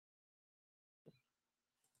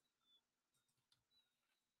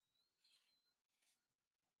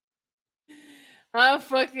I'm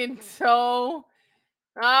fucking so.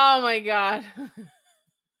 Oh my god.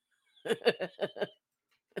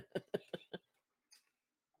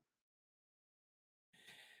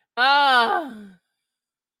 Ah.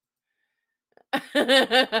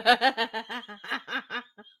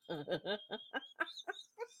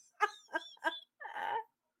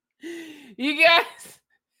 You guys,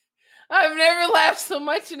 I've never laughed so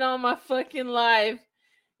much in all my fucking life.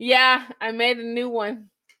 Yeah, I made a new one.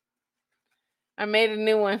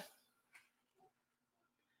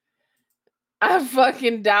 I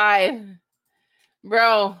fucking died.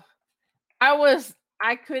 Bro,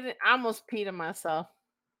 I couldn't, I almost peed on myself.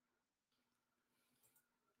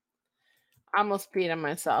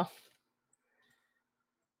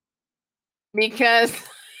 Because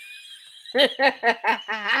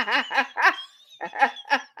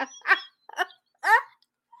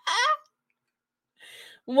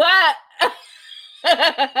what?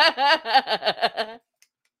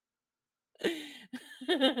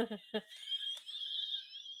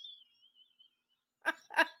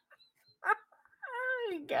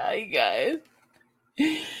 God, you guys.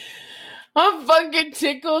 I'm fucking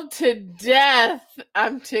tickled to death.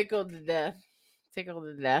 I'm tickled to death.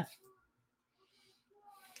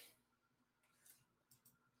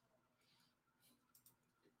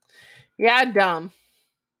 Yeah, dumb.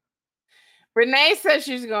 Renee says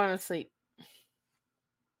she's going to sleep.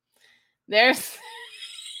 There's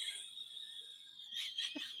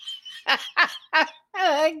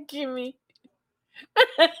Jimmy.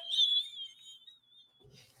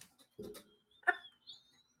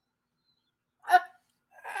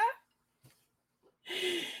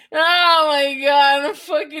 Oh my god, I'm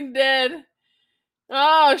fucking dead.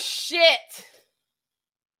 Oh shit.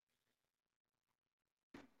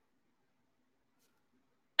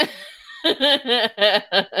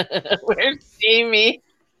 Where's Jamie?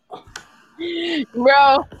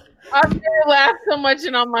 Bro, I've never laughed so much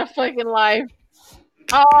in all my fucking life.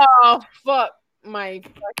 Oh fuck. My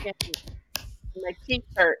cheeks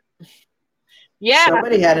hurt. Yeah.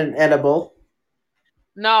 Somebody had an edible.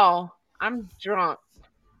 No, I'm drunk.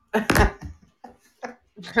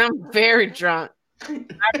 I'm very drunk. I've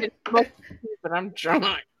been smoking, but I'm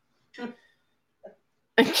drunk.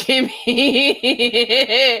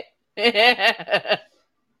 Kimmy.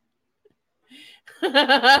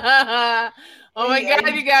 Oh my god,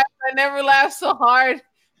 you guys! I never laughed so hard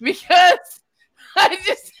because I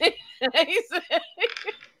just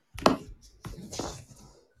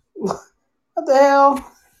What the hell?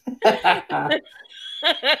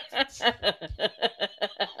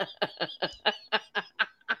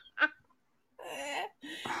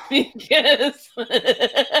 because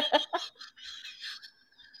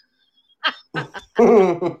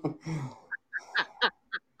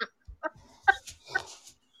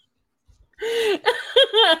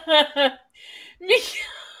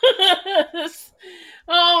because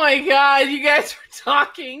oh my god, you guys were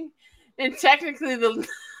talking, and technically the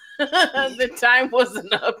the time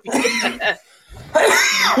wasn't up yet.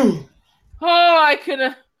 Oh, I could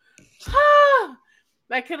have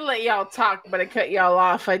let y'all talk, but I cut y'all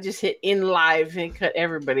off. I just hit in live and cut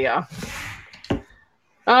everybody off.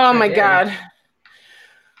 Oh my god.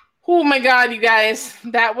 Oh my god, you guys.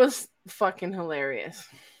 That was fucking hilarious.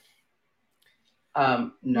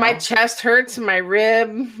 No. My chest hurts, my rib,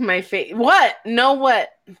 my face. What? No, what?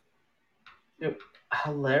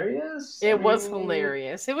 Hilarious? It was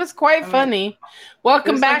hilarious. It was quite funny.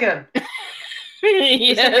 Welcome back.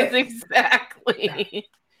 Yes, exactly.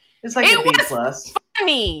 It's like a B plus.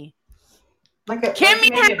 Funny.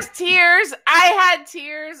 Kimmy has tears. I had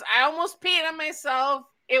tears. I almost peed on myself.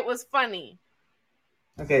 It was funny.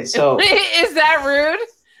 Okay, so is that rude?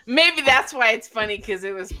 Maybe that's why it's funny, because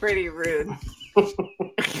it was pretty rude.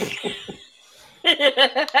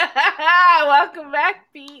 Welcome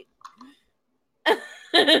back, Pete.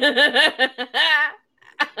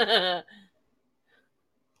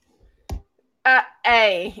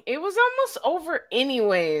 Hey, it was almost over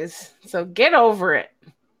anyways, so get over it.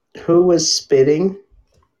 Who was spitting?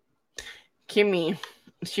 Kimmy.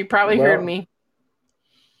 She probably heard me.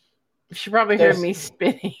 She probably heard me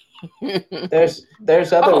spitting. There's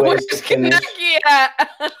other ways to finish.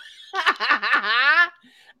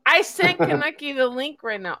 I sent Kaneki the link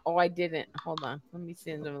right now. Oh, I didn't. Hold on. Let me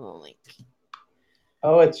send him the link.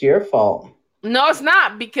 Oh, it's your fault. No, it's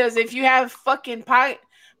not, because if you have fucking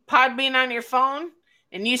Podbean on your phone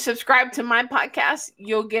and you subscribe to my podcast,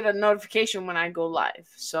 you'll get a notification when I go live.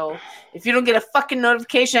 So if you don't get a fucking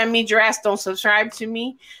notification, that means your ass don't subscribe to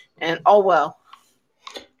me. And oh well.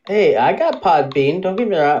 Hey, I got Podbean. Don't get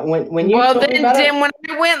me wrong. When you told me about it, when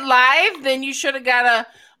I went live, then you should have got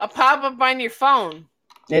a pop-up on your phone.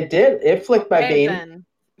 It did. It flicked my bean. Then.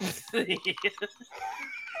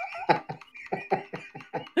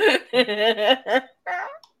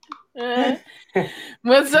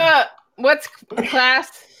 What's up? What's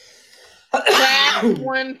class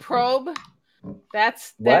 1 probe?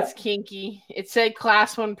 That's kinky. It said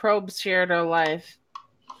class 1 probe shared our life.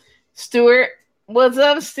 Stuart, what's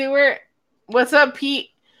up, Stuart? What's up, Pete?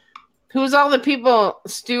 Who's all the people?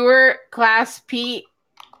 Stuart, class Pete,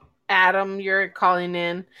 Adam, you're calling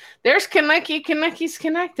in. There's Kaneki. Kaneki's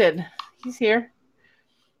connected. He's here.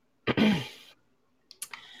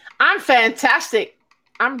 I'm fantastic.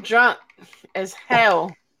 I'm drunk as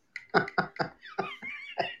hell.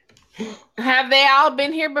 Have they all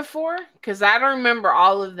been here before? Because I don't remember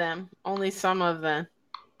all of them. Only some of them.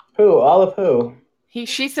 Who? All of who?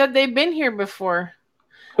 She said they've been here before.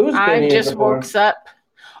 Who's been here before? Woke up.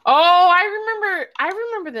 Oh, I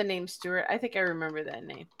remember the name Stuart. I think I remember that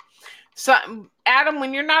name. So, Adam,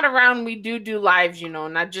 when you're not around, we do lives,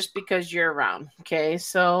 not just because you're around. Okay,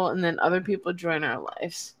 so and then other people join our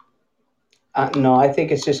lives. No, I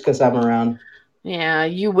think it's just because I'm around. Yeah,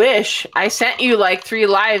 you wish. I sent you like 3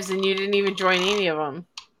 lives and you didn't even join any of them.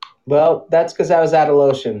 Well, that's because I was out of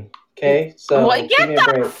lotion. Okay, so get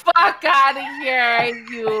the fuck out of here,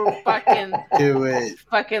 you fucking do it,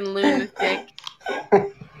 fucking lunatic.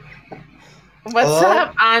 What's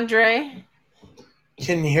up, Andre?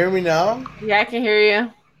 Can you hear me now? Yeah, I can hear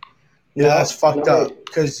you. Yeah, that's fucked up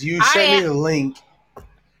because you sent me the link,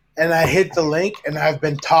 and I hit the link, and I've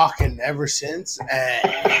been talking ever since.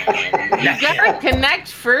 And you gotta connect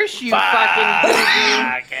first, you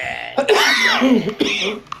fucking.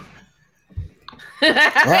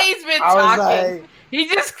 He's been talking. He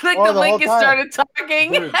just clicked the link and started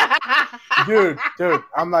talking. Dude,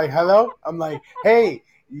 I'm like, hello? I'm like, hey,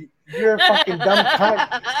 you're a fucking dumb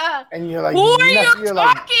cunt. And you're like, who are you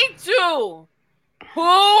talking to? Who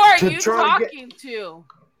are you talking to?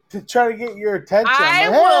 To try to get your attention. I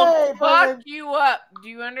will fuck you up. Do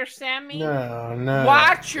you understand me? No.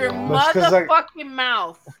 Watch your motherfucking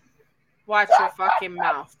mouth. Watch your fucking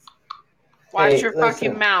mouth. Watch your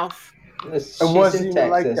fucking mouth. She's in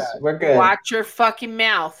Texas. Like that. We're good. Watch your fucking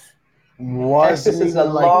mouth. Texas is a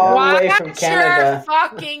long way from Canada. Watch your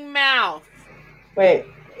fucking mouth. Wait,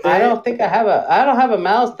 I don't have a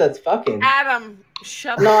mouse that's fucking. Adam,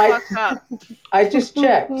 shut the fuck up. I just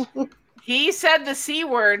checked. He said the C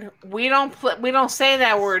word. We don't say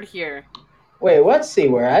that word here. Wait, what C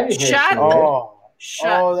word? I didn't hear C word.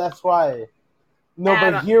 Oh, that's why. No,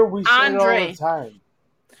 Adam, but here we say it all the time.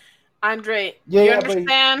 Andre, you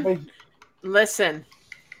understand? But listen.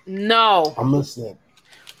 No. I'm listening.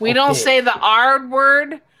 We don't say the R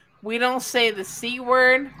word. We don't say the C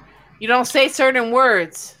word. You don't say certain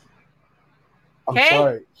words. Okay? I'm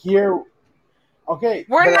sorry. Here. Okay.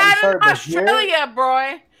 We're not in Australia,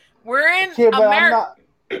 bro. We're in America.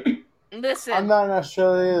 Listen. I'm not in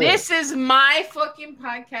Australia either. This is my fucking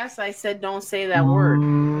podcast. I said don't say that word.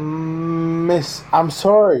 Miss, I'm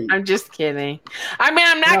sorry. I'm just kidding. I mean,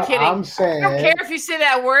 I'm not kidding. I'm saying. I don't care if you say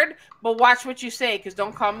that word, but watch what you say, because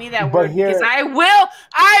don't call me that word. Because I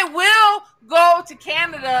will go to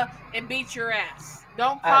Canada and beat your ass.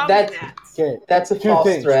 Don't call me that. Okay, that's a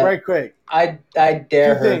false threat. Right quick. I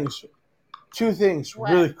dare her. Two things,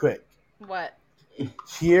 really quick. What?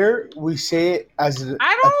 Here we say it as a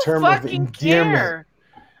term of endearment. Care.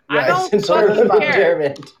 Right. I don't fucking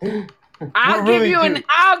care. I'll give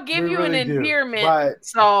you an endearment.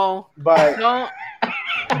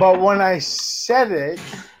 But when I said it,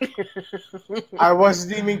 I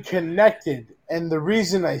wasn't even connected, and the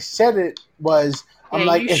reason I said it was I'm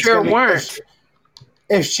like, you sure weren't.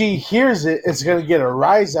 If she hears it, it's gonna get a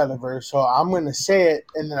rise out of her. So I'm gonna say it,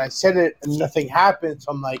 and then I said it, and nothing happened.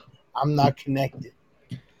 So I'm like, I'm not connected.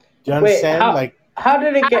 Do you understand? Wait, how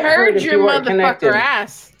did it get heard if you weren't connected?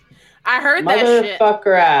 Ass. I heard that shit.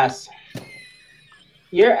 Motherfucker ass.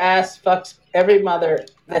 Your ass fucks every mother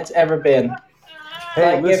that's ever been.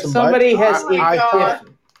 Hey, like listen, if somebody has, yeah,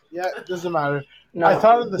 it doesn't matter. No, I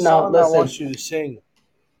thought of the song I want you to sing.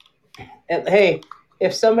 Hey,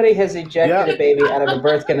 if somebody has ejected a baby out of a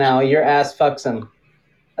birth canal, your ass fucks them.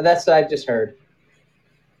 That's what I just heard.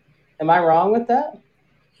 Am I wrong with that?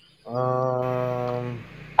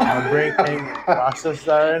 My brain can't process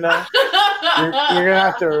that right now. You're gonna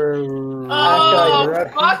have to.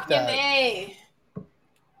 Fucking A.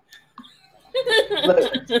 Look,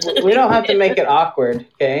 we don't have to make it awkward,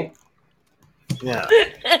 okay? Yeah.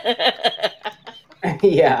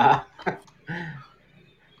 Yeah.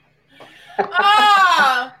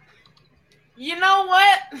 You know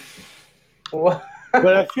what? What?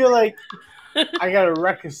 But I feel like I gotta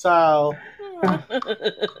reconcile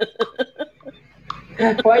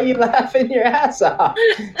Why are you laughing your ass off?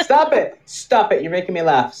 Stop it. Stop it. You're making me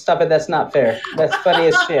laugh. Stop it. That's not fair. That's funny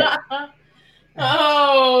as shit.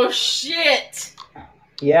 Oh, shit.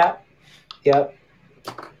 Yeah. Yep.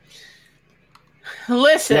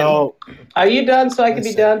 Listen. No, Are you done so I can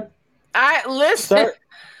be done? Listen.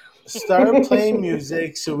 Start playing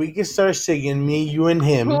music so we can start singing. Me, you, and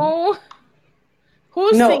him.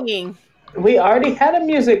 Who's singing? We already had a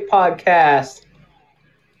music podcast.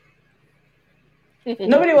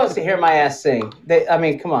 Nobody wants to hear my ass sing.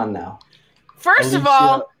 Come on now. First of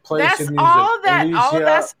all, that's all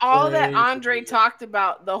that Andre talked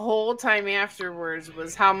about the whole time afterwards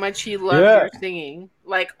was how much he loved your singing.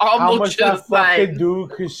 Like almost how much that fucking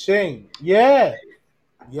dude could sing. Yeah.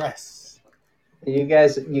 Yes. You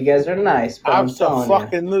guys are nice.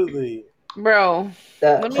 Absolutely. Bro,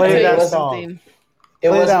 let me play tell that you song. something. It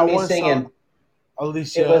wasn't me singing. Song.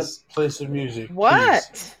 Alicia, play some music.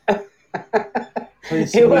 What?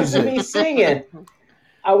 It wasn't me singing.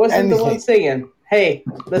 I wasn't the one singing. Hey,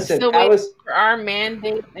 listen, I was for our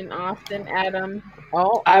mandate in Austin, Adam.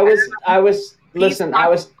 Oh, I was listen, I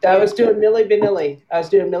was doing Milli Vanilli. I was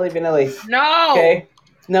doing Milli Vanilli. No. Okay.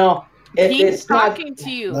 No. He's talking to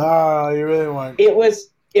you. No, you really weren't. It was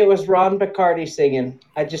Ron Bacardi singing.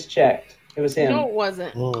 I just checked. It was him. No, it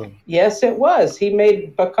wasn't. Yes, it was. He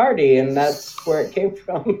made Bacardi, and that's where it came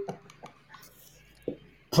from.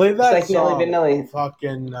 Play that song. Milli Vanilli.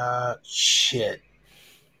 Fucking shit.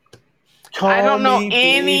 I don't know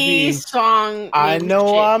any song. I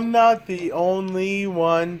know I'm not the only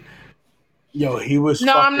one. Yo, he was.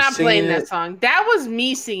 No, I'm not playing that song. That was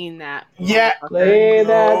me singing that. Yeah, play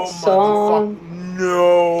that song.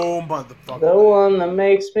 No, motherfucker. The one that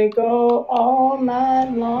makes me go all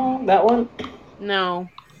night long. That one. No.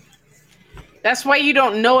 That's why you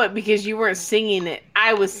don't know it, because you weren't singing it.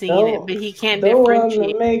 I was singing it, but he can't differentiate. The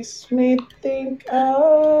one that makes me think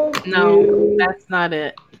of you. That's not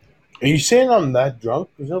it. Are you saying I'm that drunk?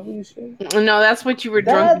 Is that what you saying? No, that's what you were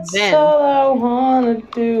drunk then. That's all I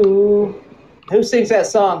want to do. Who sings that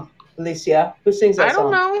song, Alicia? Who sings that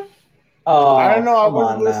song? I don't know. Oh, I don't know. Come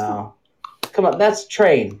on now. Come on, that's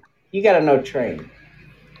Train. You got to know Train.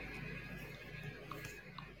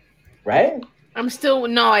 Right?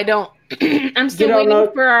 No, I don't. I'm still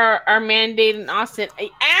waiting for our mandate in Austin.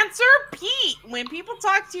 Answer Pete. When people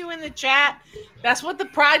talk to you in the chat, that's what the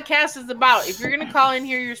podcast is about. If you're going to call in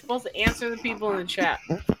here, you're supposed to answer the people in the chat.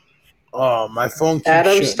 Oh, my phone keeps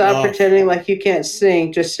Adam, stop pretending like you can't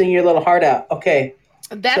sing. Just sing your little heart out. Okay.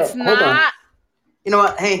 That's not. You know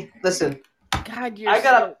what? Hey, listen. God,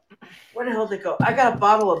 where the hell did it go? I got a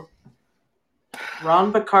bottle of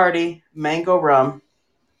Ron Bacardi mango rum.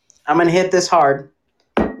 I'm going to hit this hard.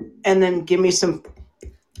 And then give me some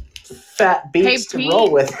fat beats to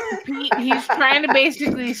roll with. Pete, he's trying to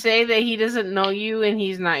basically say that he doesn't know you and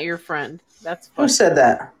he's not your friend. That's funny. Who said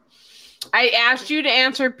that? I asked you to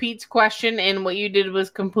answer Pete's question, and what you did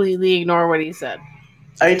was completely ignore what he said.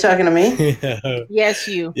 Are you talking to me? Yes,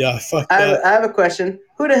 you. Yeah, fuck that. I have a question.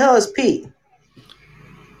 Who the hell is Pete?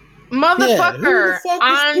 Motherfucker,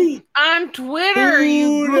 on Twitter,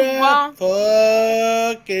 you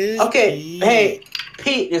goofball. Fuck is okay, Pete? Hey,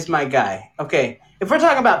 Pete is my guy. Okay, if we're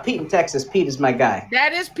talking about Pete in Texas, Pete is my guy.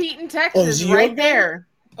 That is Pete in Texas, right there.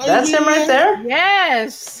 That's him right there?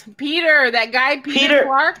 Yes, Peter, that guy, Peter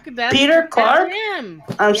Clark. Peter Clark? That's him.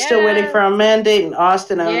 I'm still waiting for a mandate in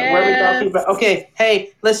Austin. Where we talking about? Okay,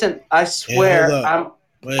 hey, listen, I swear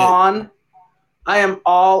I am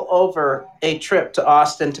all over a trip to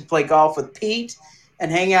Austin to play golf with Pete and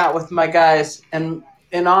hang out with my guys in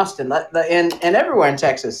Austin and everywhere in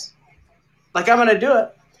Texas. Like, I'm going to do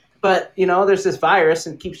it. But, there's this virus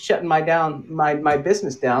and keeps shutting my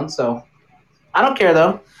business down. So I don't care,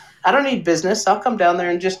 though. I don't need business. I'll come down there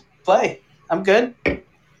and just play. I'm good.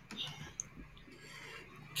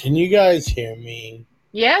 Can you guys hear me?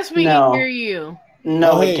 Yes, we can hear you.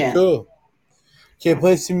 No, we can't. Cool. Okay,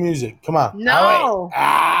 play some music. Come on. No.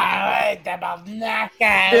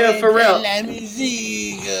 Dude, for real. Come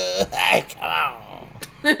on.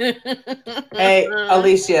 Hey,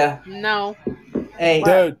 Alicia. No. Hey,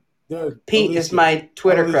 dude. Pete is my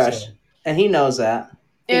Twitter crush, and he knows that.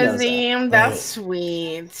 Is he? That's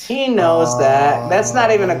sweet. He knows that. That's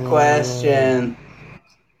not even a question.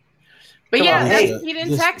 But that's Pete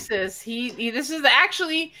in Texas. This is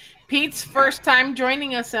actually Pete's first time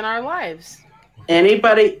joining us in our lives.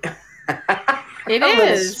 Anybody? It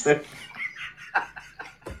is.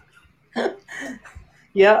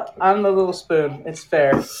 Yeah, I'm the little spoon. It's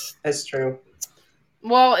fair. It's true.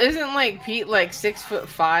 Well, isn't Pete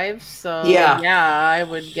 6'5"? So yeah, I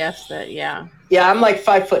would guess that. Yeah. Yeah, I'm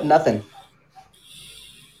 5 foot nothing.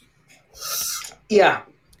 Yeah,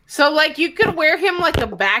 So, like, you could wear him like a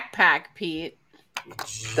backpack, Pete.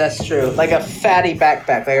 that's true. Like a fatty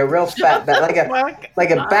backpack, like a real fat back, like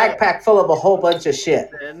a backpack full of a whole bunch of shit.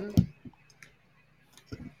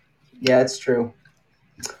 Yeah, it's true.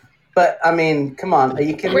 But I mean, come on, are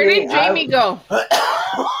you kidding Where me? did Jamie go?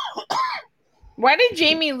 Why did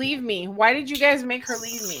Jamie leave me? Why did you guys make her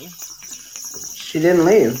leave me? She didn't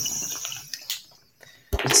leave.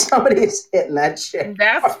 Somebody's hitting that shit.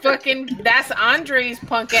 That's Andre's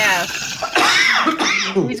punk ass.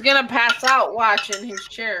 He's gonna pass out. Watch in his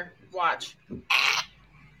chair. Watch.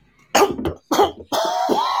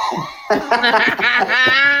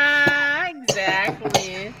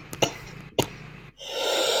 Exactly.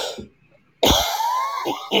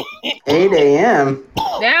 8 a.m.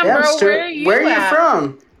 Damn, Yeah, bro, where are you Where are you at?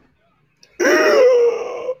 from?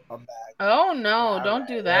 Oh no, don't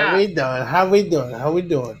do that. How we doing?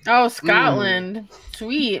 Oh, Scotland.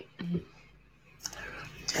 Sweet.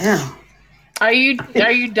 Damn. Are you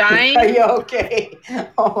dying? Are you okay?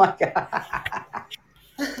 Oh my god.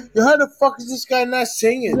 How the fuck is this guy not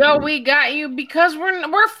singing? Yo, we got you because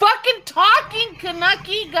we're fucking talking,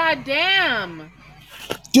 Kanucky. Goddamn.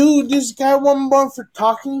 Dude, this guy wasn't born for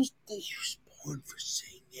talking. He was born for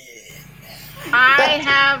singing. I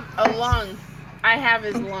have a lung. I have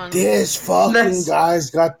his lungs. This fucking guy's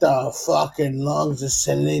got the fucking lungs of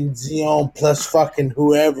Celine Dion plus fucking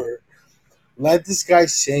whoever. Let this guy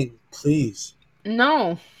sing, please.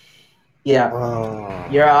 No. Yeah.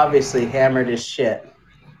 You're obviously hammered as shit.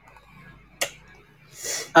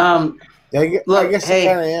 Look, I guess hey,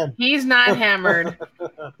 I kind of am. He's not hammered.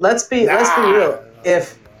 Let's be real.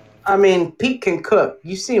 Pete can cook.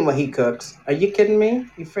 You seen what he cooks? Are you kidding me?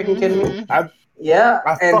 You freaking kidding me?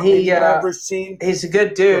 He's a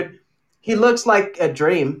good dude. He looks like a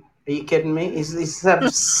dream. Are you kidding me? He's 7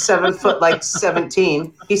 foot like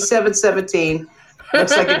 17. He's 7'17".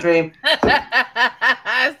 Looks like a dream.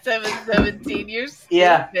 7'17". You're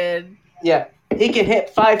stupid. Yeah. He can hit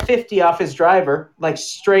 550 off his driver, like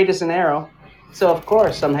straight as an arrow. So of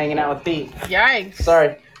course I'm hanging out with Pete. Yikes.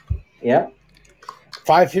 Sorry. Yeah.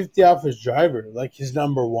 550 off his driver, like his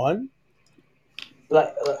number one.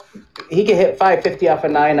 Like he can hit 550 off a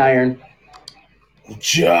 9-iron.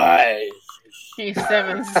 Jeez. He's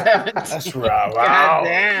 7'17". That's right. God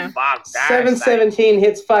damn. 717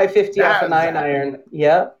 hits 550 off a 9-iron.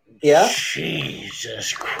 Yep. Yeah.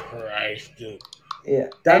 Jesus Christ, dude. Yeah.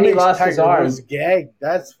 That and he makes lost his Tiger arm. Woods gag.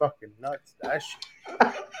 That's fucking nuts. That shit.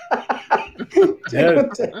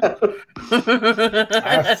 Dude.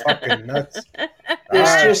 That's fucking nuts.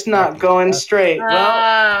 It's just not going straight.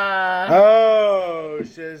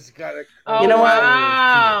 She's got a. Oh, you know what?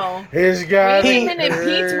 Wow. He's got. Wait a minute.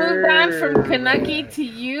 Pete's moved on from Kanucky to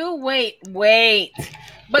you. Wait.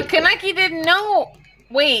 But Kanucky didn't know.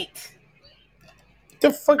 Wait.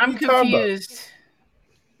 The fuck I'm confused.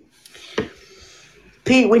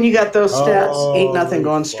 Pete, when you got those stats, ain't nothing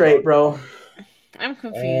going straight, bro. I'm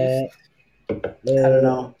confused. I don't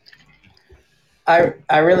know. I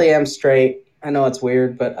really am straight. I know it's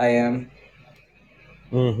weird, but I am.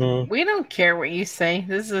 Mm-hmm. We don't care what you say.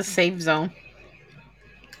 This is a safe zone.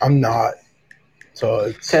 I'm not. So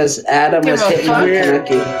it's because Adam was hitting on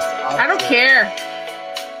Kanucky. I don't care.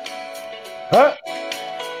 Huh?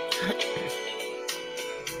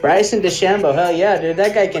 Bryson DeChambeau, hell yeah, dude,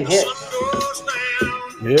 that guy can hit.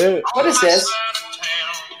 Yeah. What is this?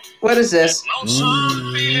 What is this?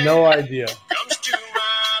 No idea.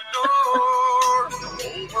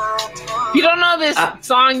 You don't know this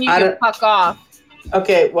song, you can fuck off.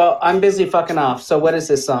 Okay, well, I'm busy fucking off. So what is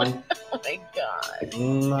this song? Oh my god.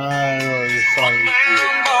 No, I don't know this song is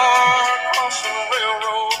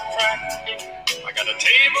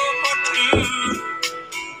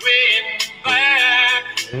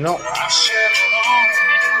weird. No.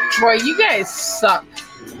 Boy, you guys suck.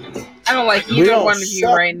 I don't like either one of you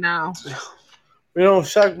right now. We don't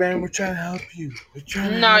suck, man. We're trying to help you.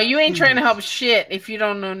 No, you ain't trying to help shit if you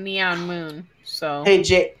don't know Neon Moon. So. Hey,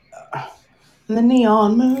 the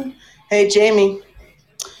Neon Moon. Hey, Jamie.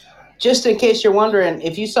 Just in case you're wondering,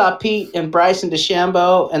 if you saw Pete and Bryson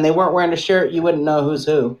DeChambeau and they weren't wearing a shirt, you wouldn't know who's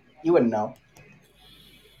who. You wouldn't know.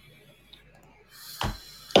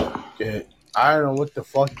 Okay. I don't know what the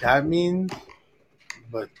fuck that means,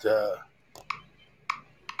 but do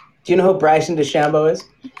you know who Bryson DeChambeau is?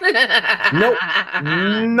 Nope.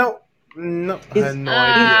 I have no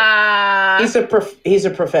idea. He's a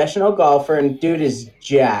professional golfer, and dude is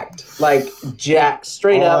jacked, like jacked,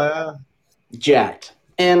 straight up, jacked.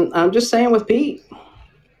 And I'm just saying, with Pete,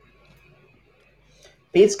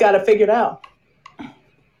 Pete's got it figured out.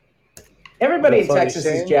 Everybody in Texas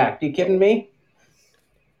is jacked. You kidding me?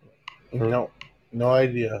 No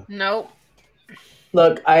idea. Nope.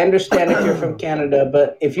 Look, I understand if you're from Canada,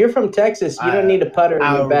 but if you're from Texas, you don't need a putter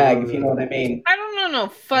in your bag, if you know what I mean. I don't know no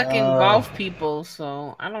fucking golf people,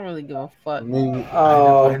 so I don't really give a fuck.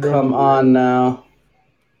 Oh, come on now.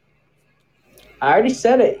 I already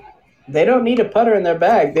said it. They don't need a putter in their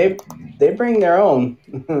bag. They bring their own.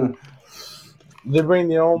 They bring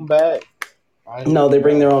their own bag. No, they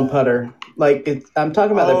bring their own putter. Like I'm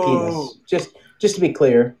talking about their penis. Just to be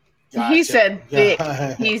clear. Gotcha. He said thick.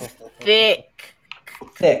 He's thick.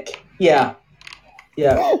 Thick. Yeah.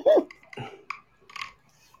 Yeah.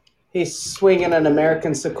 He's swinging an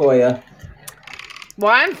American Sequoia.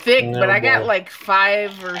 Well, I'm thick, but I got like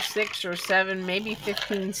 5 or 6 or 7, maybe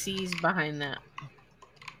 15 C's behind that.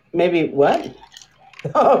 Maybe what?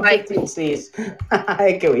 Oh, like, 15 C's.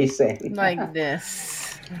 I get what you're saying. Like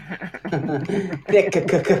this. Thick.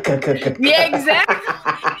 Yeah, exactly.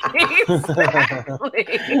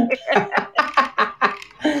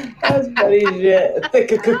 That's funny shit.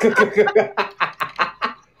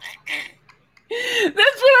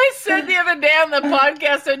 That's what I said the other day on the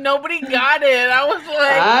podcast, and nobody got it. I was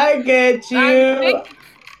like, I get you.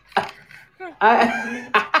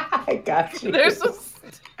 I got you. There's a...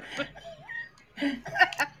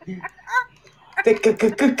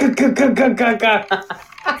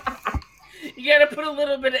 You gotta put a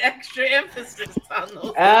little bit of extra emphasis on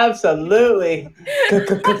those. Absolutely. That's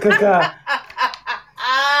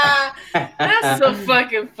so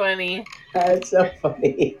fucking funny. That's so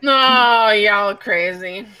funny. No, y'all are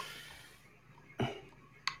crazy.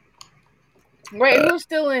 Wait, who's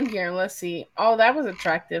still in here? Let's see. Oh, that was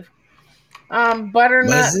attractive.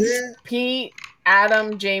 Butternut, Pete,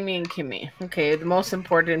 Adam, Jamie, and Kimmy. Okay, the most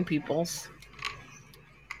important peoples.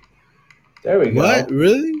 There we go. What?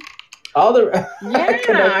 Really? All the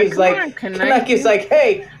Kanucky's like,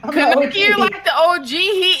 hey, Kanucky, you're like the OG.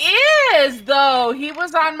 He is, though. He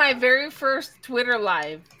was on my very first Twitter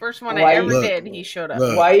live. First one I ever did. He showed up.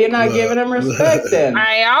 Why are you not giving him respect then?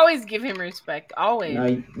 I always give him respect. Always.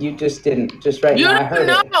 No, you just didn't. Just right now. You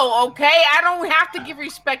don't know, okay? I don't have to give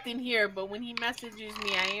respect in here, but when he messages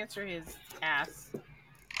me, I answer his ass.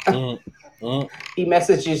 He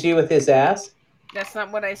messages you with his ass? That's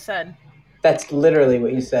not what I said. That's literally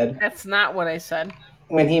what you said. That's not what I said.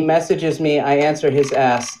 When he messages me, I answer his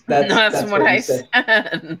ass. That's what I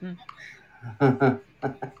said.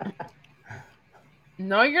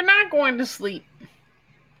 No, you're not going to sleep.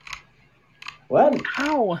 What?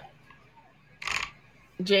 How?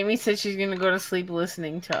 Jamie said she's going to go to sleep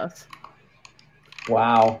listening to us.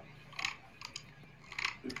 Wow.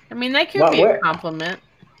 I mean, that could be a compliment.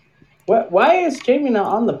 What? Why is Jamie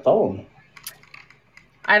not on the phone?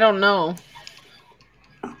 I don't know.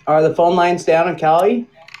 Are the phone lines down in Cali?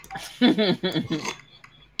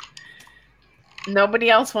 Nobody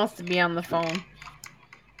else wants to be on the phone.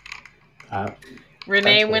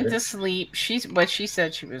 Renee went to sleep. She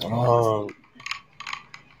said she was going to sleep.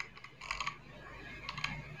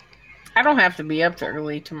 I don't have to be up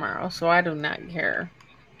early tomorrow, so I do not care.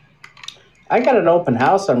 I got an open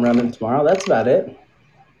house I'm running tomorrow. That's about it.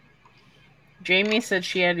 Jamie said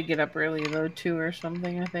she had to get up early, though, too, or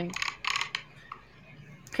something, I think.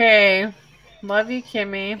 Okay. Love you,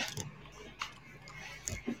 Kimmy.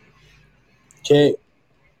 Okay.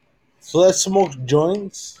 So let's smoke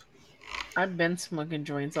joints. I've been smoking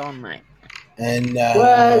joints all night. And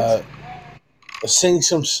sing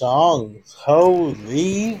some songs.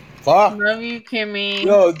 Holy fuck. Love you, Kimmy.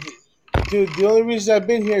 Yo, dude, the only reason I've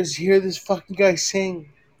been here is to hear this fucking guy sing.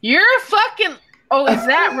 You're fucking... Oh, is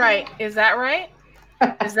that right? Is that right?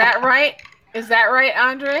 Is that right? Is that right,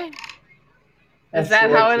 Andre? Is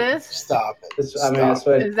that how it is? Stop it. Is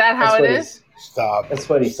that how it is? Stop. That's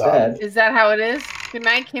what he said. Is that how it is? Good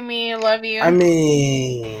night, Kimmy. I love you. I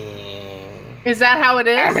mean... Is that how it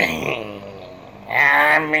is?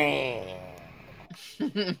 I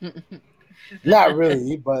mean... Not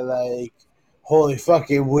really, but like... Holy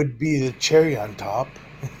fuck, it would be the cherry on top.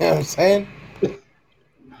 You know what I'm saying?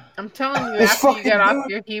 I'm telling you, after you got off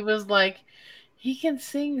here, he was like, he can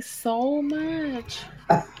sing so much.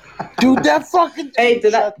 Dude, that fucking... Hey,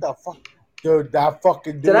 shut the fuck... Dude, that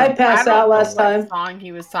fucking dude... Did I pass out last time? What song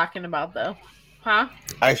he was talking about, though? Huh?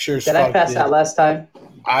 I sure as fuck did. Did I pass out last time?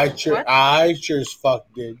 I sure as fuck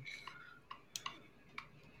did.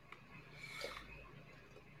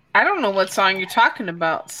 I don't know what song you're talking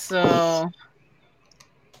about, so...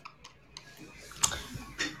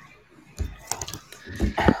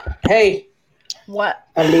 Hey. What?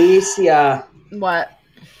 Alicia. What?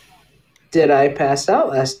 Did I pass out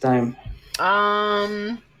last time?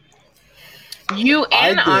 You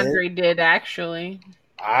and Andre did, actually.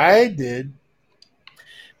 I did.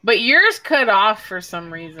 But yours cut off for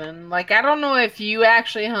some reason. Like, I don't know if you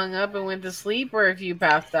actually hung up and went to sleep or if you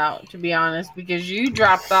passed out, to be honest, because you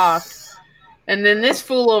dropped off. And then this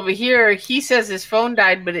fool over here, he says his phone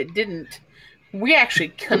died, but it didn't. We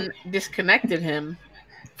actually disconnected him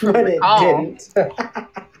from But the it call.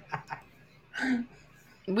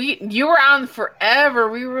 didn't. You were on forever.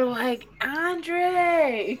 We were like,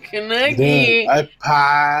 Andre, Kaneki. I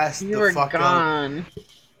passed You the were fuck out. gone.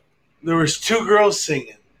 There was 2 girls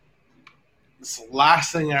singing. It's the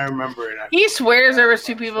last thing I remember. He swears there was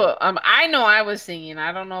 2 people. I know I was singing.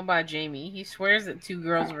 I don't know about Jamie. He swears that 2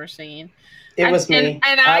 girls were singing. It was me.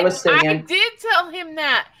 And I was singing. I did tell him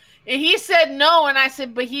that. And he said no, and I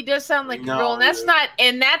said, but he does sound like a girl, and that's not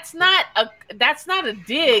a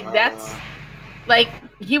dig. That's like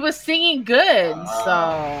he was singing good.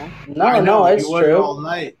 So no, it's true. All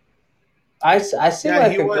night. I sing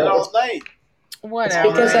like a girl. All night. Whatever.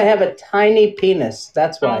 It's because I have a tiny penis.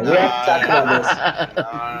 That's why. We have to talk about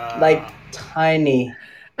this. Like tiny.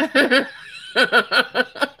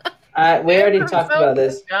 We already talked about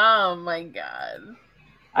this. Oh my god.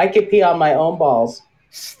 I could pee on my own balls.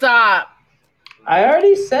 Stop. I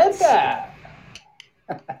already said that.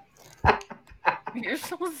 You're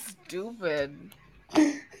so stupid.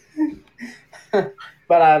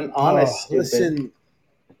 But I'm honest. Listen,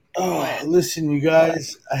 you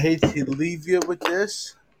guys. I hate to leave you with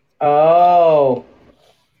this. Oh,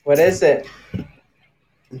 what is it?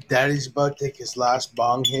 Daddy's about to take his last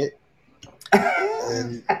bong hit,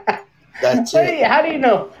 and that's it. How do you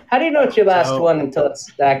know? How do you know it's your last one until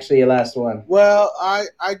it's actually your last one? Well,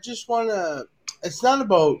 I just want to. It's not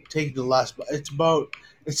about taking the last. It's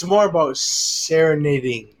more about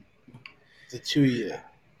serenading the 2 of you.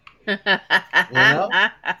 You know?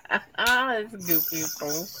 That's goofy,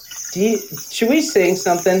 bro. Should we sing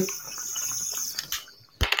something?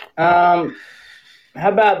 How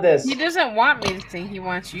about this? He doesn't want me to sing. He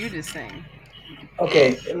wants you to sing.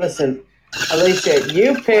 Okay, listen, Alicia,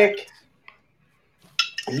 you pick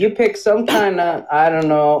some kind of, I don't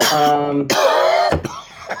know,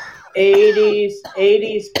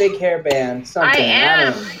 80s big hair band, something. I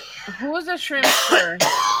am. Who's a shrimpster?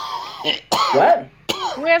 What?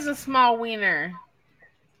 Who has a small wiener?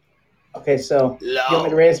 Okay, so you want me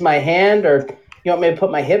to raise my hand, or you want me to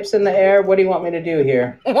put my hips in the air? What do you want me to do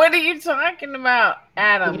here? What are you talking about,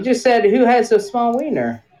 Adam? You just said who has a small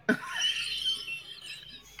wiener.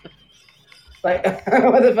 Like,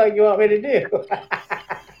 what the fuck you want me to do?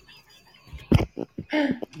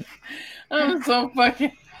 I'm so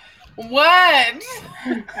fucking... What?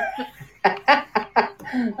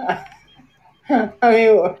 I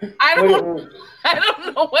mean, I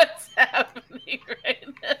don't know what's happening right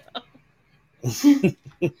now.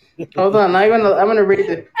 Hold on, I'm gonna read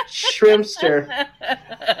the shrimpster.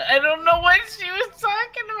 I don't know what she was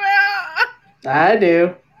talking about. I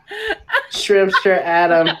do. Shrimpster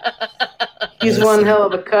Adam. He's one hell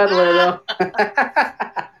of a cuddler, though.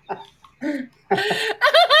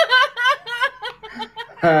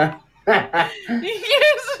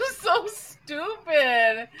 You're so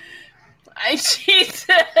stupid.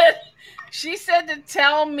 She said to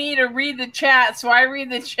tell me to read the chat, so I read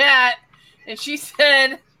the chat, and she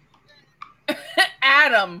said,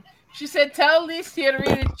 Adam. She said, tell Alicia to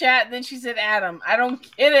read the chat, and then she said, Adam. I don't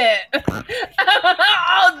get it.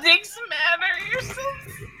 All dicks matter. You're so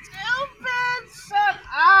stupid. Shut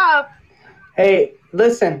up. Hey,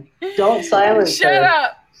 listen. Don't silence her. Shut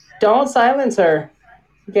up. Don't silence her.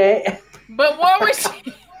 Okay? But what was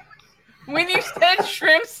she? When you said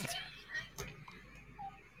shrimps?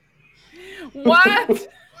 What?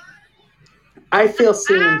 I feel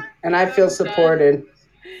seen, and I feel supported.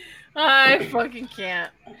 I fucking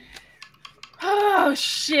can't. Oh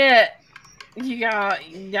shit! Y'all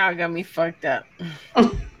got me fucked up.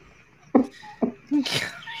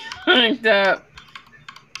 Fucked up.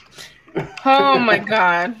 Oh my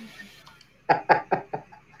god.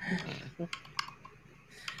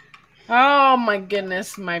 Oh my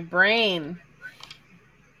goodness, my brain.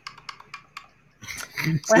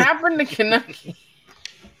 What happened to Kaneki?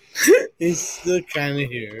 He's still kind of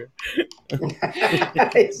here.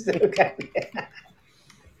 He's still kind of here.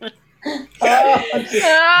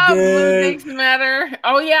 Blue dicks matter.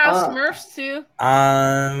 Oh yeah, Smurfs too.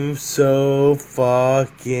 I'm so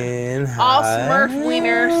fucking high. All Smurf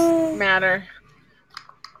wieners matter.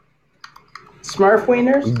 Smurf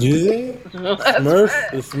wieners? Do they?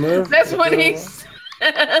 Smurf? That's what he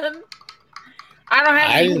said. I don't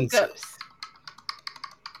have any hiccups.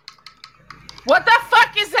 What the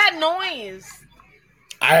fuck is that noise?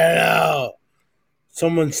 I don't know.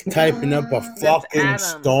 Someone's typing up a fucking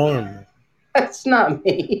storm. That's not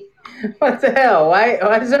me. What the hell? Why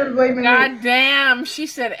is everybody blaming me? God damn, she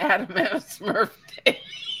said Adam and Smurf Day.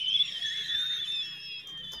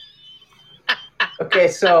 Okay,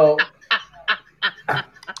 so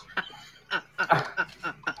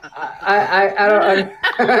I don't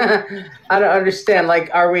I don't understand. Like,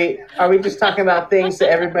 are we just talking about things that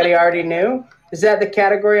everybody already knew? Is that the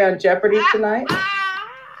category on Jeopardy tonight?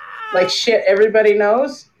 Like shit everybody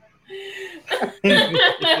knows?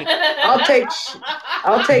 I'll take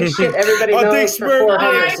shit everybody I'll knows take for Smurf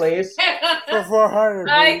 400, dicks. please. For 400.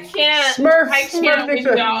 I baby. can't. Smurf I can't with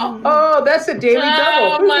with y'all. Oh, that's a daily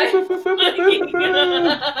Oh double. my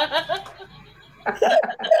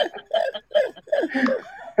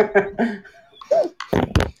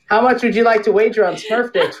How much would you like to wager on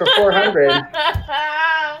Smurf dicks for 400?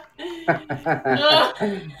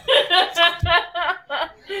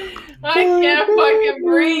 I can't fucking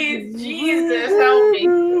breathe. Jesus, help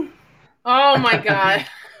me. Oh my god.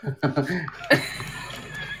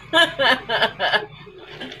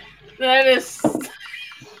 That is.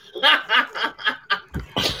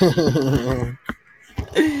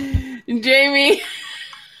 Jamie.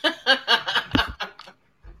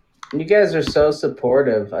 You guys are so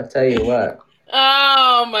supportive. I tell you what.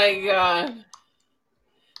 Oh my god.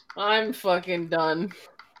 I'm fucking done.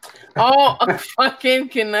 Oh, a fucking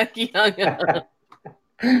Kaneki hung up.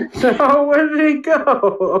 So where did he go?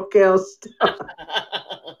 Okay, I'll stop.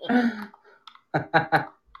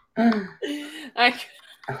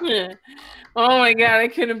 Oh my god, I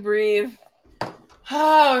couldn't breathe.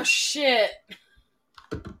 Oh shit.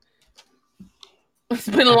 It's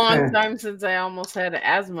been a long time since I almost had an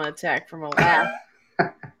asthma attack from a laugh.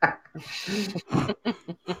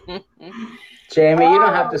 Jamie, you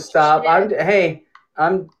don't have to stop. shit.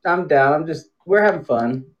 I'm down. We're having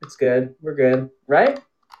fun. It's good. We're good. Right?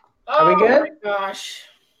 Are we good? Oh my gosh.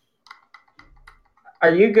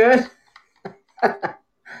 Are you good? I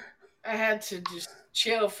had to just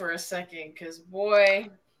chill for a second because boy,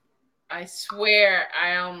 I swear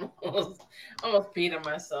I almost peed on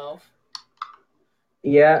myself.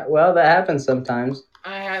 Yeah, well, that happens sometimes.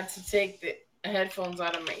 I had to take the headphones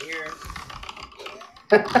out of my ears.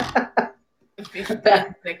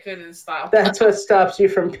 They couldn't stop. That's what stops you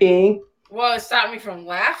from peeing? Well, it stopped me from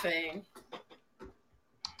laughing.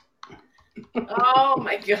 Oh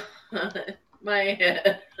my god. My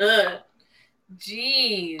head.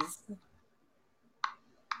 Jeez.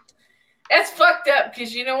 That's fucked up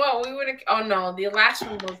because you know what? We would have. Oh no, the last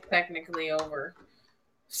one was technically over.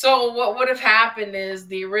 So what would have happened is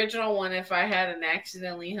the original one, if I hadn't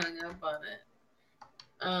accidentally hung up on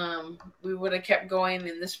it, we would have kept going,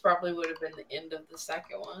 and this probably would have been the end of the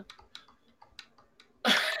second one.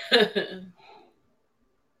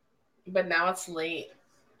 But now it's late.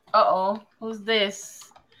 Uh-oh. Who's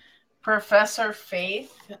this? Professor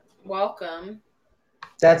Faith. Welcome.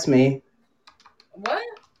 That's me. What?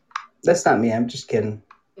 That's not me. I'm just kidding.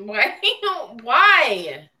 Why?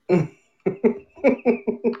 Why?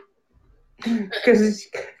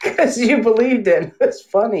 Because you believed it. It's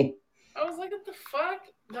funny. I was like, what the fuck?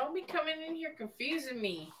 Don't be coming in here confusing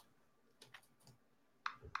me.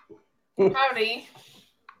 Howdy.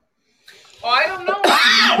 Oh, I don't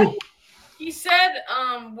know. He said,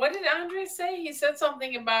 what did Andre say? He said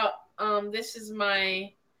something about, this is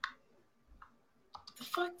my, the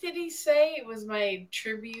fuck did he say? It was my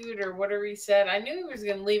tribute or whatever he said. I knew he was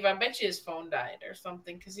going to leave. I bet you his phone died or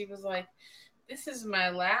something because he was like, this is my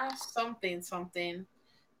last something. And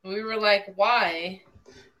we were like, why?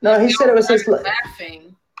 No, he said it was his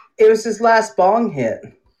laughing. It was his last bong hit.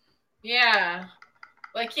 Yeah.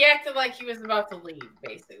 Like, he acted like he was about to leave,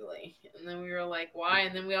 basically. And then we were like, why?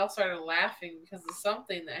 And then we all started laughing because of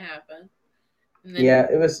something that happened. And then yeah,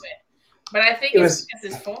 it was... quit. But I think it's because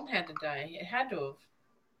his phone had to die. It had to have.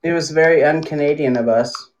 It was very un-Canadian of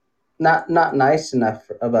us. Not nice enough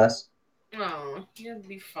of us. Oh, he'll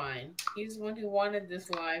be fine. He's the one who wanted this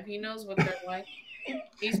live. He knows what they're like.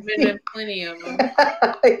 He's been in plenty of them.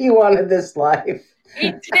 He wanted this live.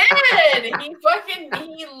 He did. He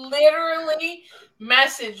literally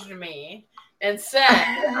messaged me and said,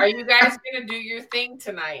 "Are you guys gonna do your thing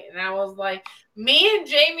tonight?" And I was like, "Me and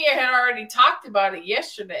Jamie had already talked about it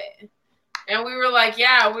yesterday, and we were like,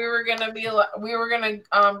 yeah, we were gonna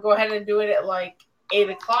go ahead and do it at like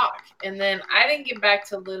 8:00, and then I didn't get back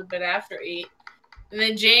till a little bit after 8." And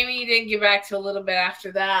then Jamie didn't get back till a little bit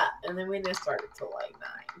after that, and then we didn't start till like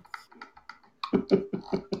 9.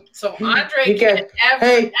 So Andre can't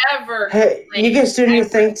ever. Hey, you guys doing your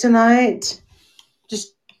thing tonight?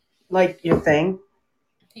 Just like your thing.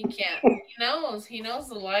 He can't. He knows. He knows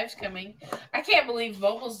the live's coming. I can't believe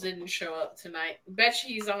Vocals didn't show up tonight. Bet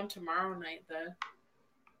you he's on tomorrow night though.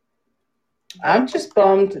 I'm just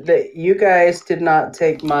bummed that you guys did not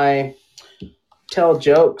take my tell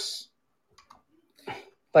jokes.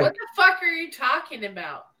 Like, what the fuck are you talking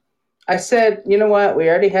about? I said, you know what? We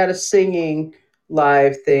already had a singing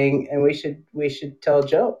live thing, and we should tell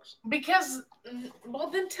jokes. Because, well,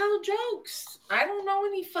 then tell jokes. I don't know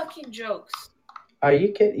any fucking jokes. Are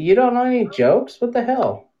you kidding? You don't know any jokes? What the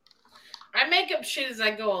hell? I make up shit as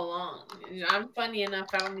I go along. I'm funny enough.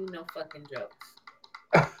 I don't need no fucking jokes.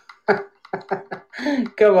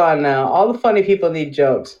 Come on now. All the funny people need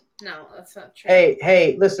jokes. No, that's not true.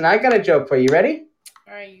 Hey, listen, I got a joke for you. Ready?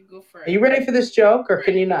 All right, you go for it. Are you ready for this joke, or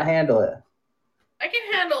can you not handle it? I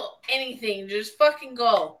can handle anything. Just fucking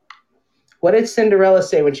go. What did Cinderella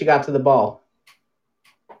say when she got to the ball?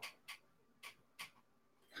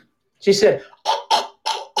 She said...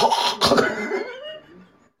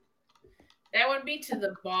 That would be to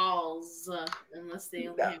the balls, unless they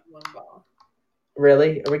only have one ball.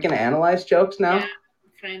 Really? Are we going to analyze jokes now? Yeah,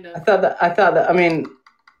 kind of. I thought that. I mean,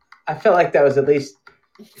 I felt like that was at least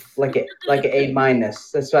like an A-.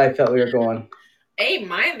 That's why I felt we were going. A-?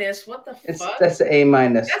 What the fuck? That's an A-.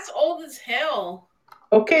 That's old as hell.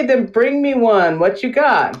 Okay, then bring me one. What you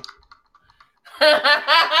got?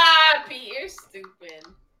 Pete, you're stupid.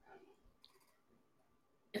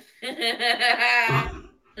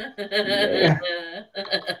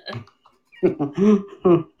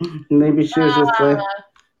 Maybe she was just like...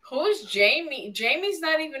 Who's Jamie? Jamie's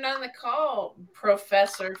not even on the call,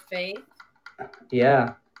 Professor Faith.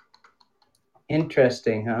 Yeah.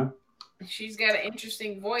 Interesting, huh? She's got an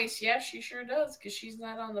interesting voice. Yeah, she sure does, because she's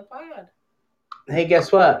not on the pod. Hey,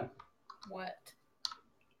 guess what? What?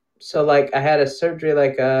 So, like, I had a surgery,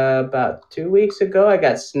 like, about 2 weeks ago. I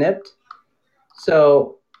got snipped.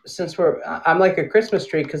 So, since I'm like a Christmas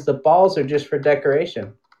tree, because the balls are just for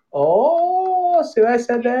decoration. Oh, see what I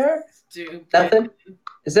said there? Stupid. Nothing?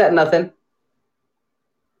 Is that nothing?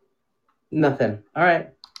 Nothing. All right.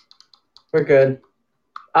 We're good.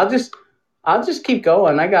 I'll just keep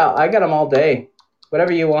going. I got them all day.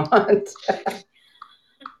 Whatever you want.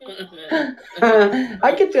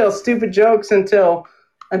 I can tell stupid jokes until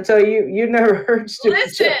you never heard stupid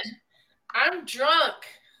jokes. Listen, I'm drunk.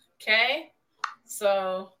 Okay?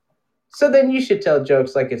 So then you should tell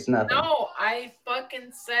jokes like it's nothing. No, I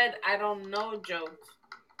fucking said I don't know jokes.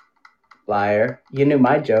 Liar. You knew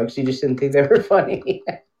my jokes. You just didn't think they were funny.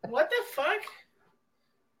 What the fuck?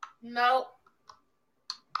 No.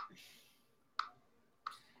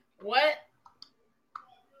 What?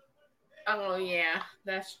 Oh, yeah.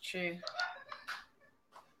 That's true.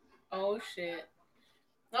 Oh, shit.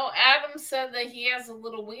 No, Adam said that he has a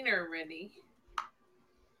little wiener ready.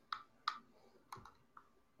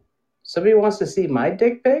 Somebody wants to see my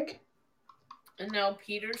dick pic? And no,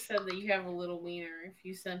 Peter said that you have a little wiener. If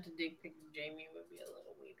you sent a dick pic to Jamie, it would be a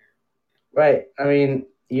little wiener. Right. I mean,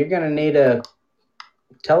 you're going to need a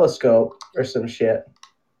telescope or some shit.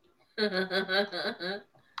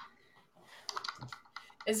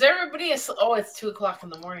 Is everybody asleep? Oh, it's 2:00 in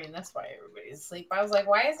the morning. That's why everybody's asleep. I was like,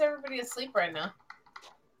 why is everybody asleep right now?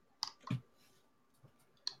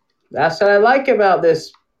 That's what I like about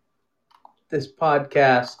this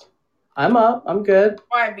podcast. I'm up. I'm good.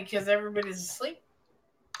 Why? Because everybody's asleep?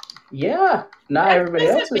 Yeah. Not that everybody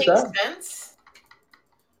else is up. That doesn't make sense.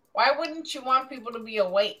 Why wouldn't you want people to be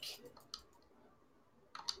awake?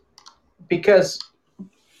 Because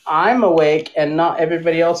I'm awake and not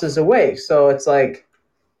everybody else is awake. So it's like,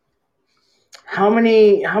 how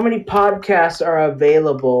many podcasts are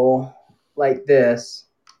available like this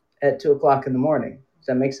at 2:00 in the morning? Does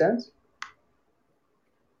that make sense?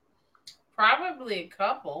 Probably a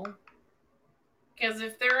couple. Because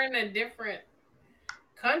if they're in a different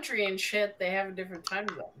country and shit, they have a different time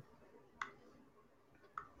zone.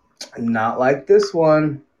 Not like this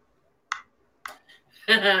one.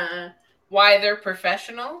 Why, they're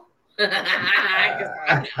professional?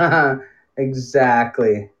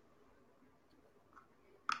 Exactly.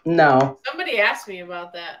 No. Somebody asked me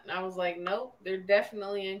about that, and I was like, nope, they're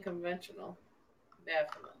definitely unconventional.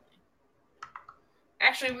 Definitely.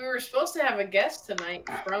 Actually, we were supposed to have a guest tonight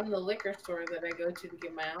from the liquor store that I go to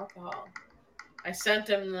get my alcohol. I sent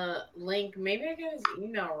him the link. Maybe I got his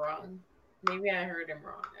email wrong. Maybe I heard him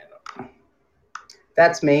wrong. I don't know.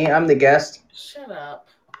 That's me. I'm the guest. Shut up.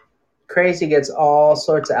 Crazy gets all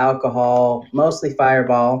sorts of alcohol, mostly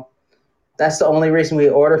Fireball. That's the only reason we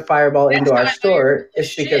order Fireball into our store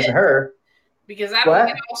is because of her. Because I don't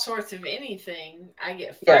get all sorts of anything. I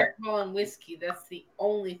get Fireball and whiskey. That's the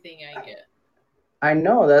only thing I get. I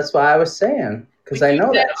know. That's why I was saying. Because I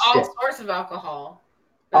know that all shit. Sorts of alcohol.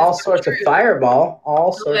 All sorts of Fireball.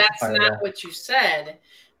 All sorts of Fireball. That's not what you said.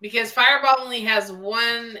 Because Fireball only has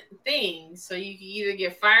one thing, so you can either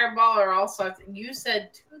get Fireball or all sorts. You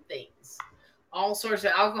said two things, all sorts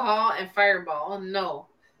of alcohol and Fireball. No,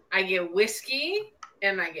 I get whiskey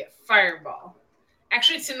and I get Fireball.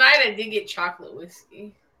 Actually, tonight I did get chocolate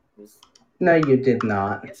whiskey. No, you did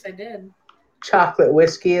not. Yes, I did. Chocolate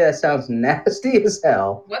whiskey? That sounds nasty as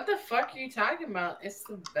hell. What the fuck are you talking about? It's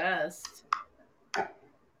the best.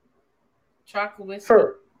 Chocolate whiskey.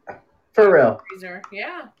 For real. Freezer.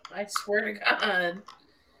 Yeah, I swear to God.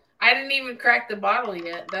 I didn't even crack the bottle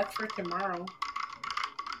yet. That's for tomorrow.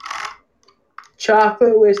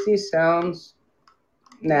 Chocolate whiskey sounds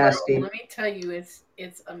nasty. Bro, let me tell you, it's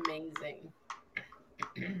amazing.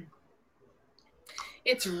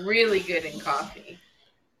 It's really good in coffee.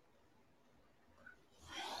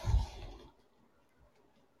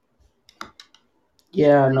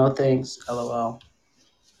 Yeah, no thanks. LOL.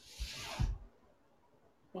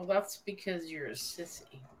 Well, that's because you're a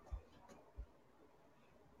sissy.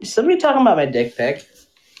 Is somebody talking about my dick pic?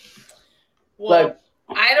 Well,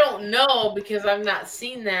 I don't know because I've not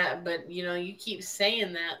seen that, but you keep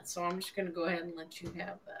saying that, so I'm just gonna go ahead and let you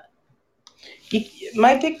have that.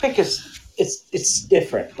 My dick pic it's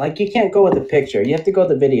different. Like you can't go with the picture. You have to go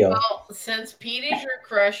with the video. Well, since Pete is your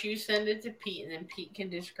crush, you send it to Pete, and then Pete can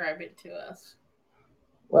describe it to us.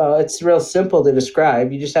 Well, it's real simple to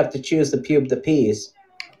describe. You just have to choose the pube that pees.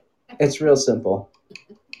 It's real simple.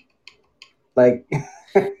 Like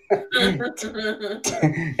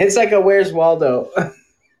it's like a Where's Waldo.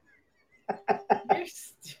 You're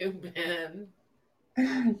stupid.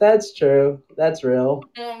 That's true. That's real.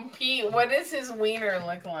 Pete, what does his wiener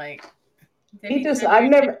look like? I've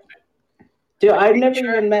never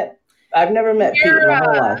even met Pete in my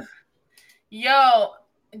whole life. Yo,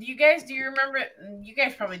 do you remember? You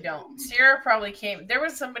guys probably don't. Sierra probably came. There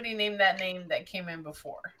was somebody named that name that came in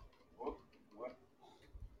before.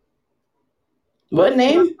 What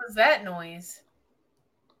name? What was that noise?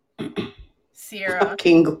 Sierra.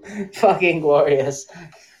 Fucking glorious.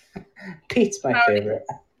 Pete's my favorite.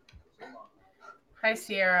 Hi,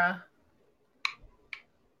 Sierra.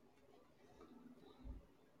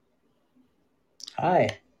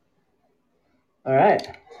 Hi. All right.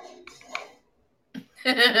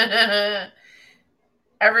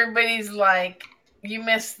 Everybody's like, you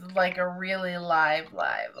missed like a really live.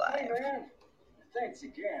 Hey, man. Thanks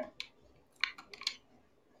again.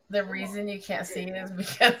 The reason you can't see it is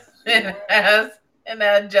because it has an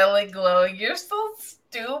angelic glow. You're so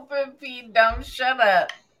stupid, Pete. Dumb. Shut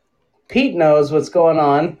up. Pete knows what's going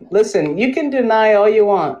on. Listen, you can deny all you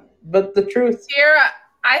want, but the truth... Sierra,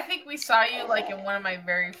 I think we saw you like in one of my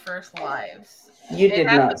very first lives. You did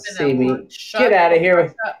not see me. Get out of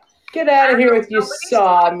here. Get out of here with you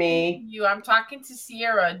saw me. I'm talking to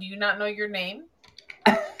Sierra. Do you not know your name?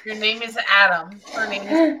 Your name is Adam. Her name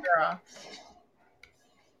is Sierra.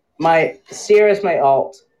 Sierra's my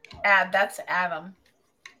alt. That's Adam.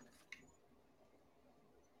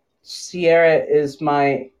 Sierra is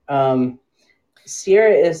my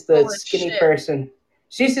Sierra is the skinny person.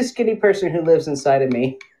 She's the skinny person who lives inside of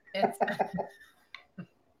me.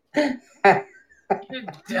 You're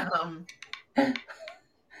dumb.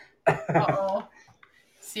 Uh-oh.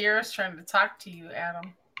 Sierra's trying to talk to you,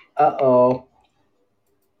 Adam. Uh-oh.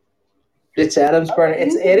 It's Adam's burner. It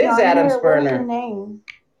is Adam's burner. What's your name?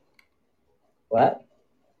 What?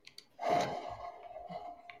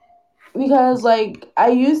 Because I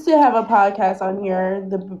used to have a podcast on here.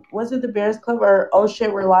 Was it the Bears Club or Oh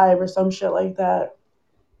Shit We're Live or some shit like that?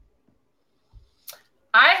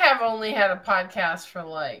 I have only had a podcast for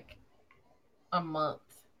a month.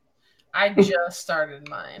 I just started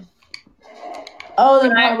mine. Oh,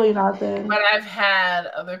 then probably not then. But I've had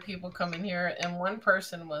other people come in here, and one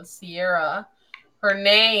person was Sierra. Her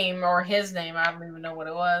name, or his name, I don't even know what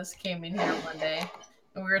it was, came in here one day.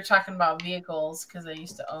 And we were talking about vehicles because I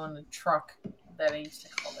used to own a truck that I used to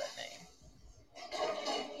call that name.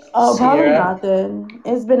 Oh, probably not then.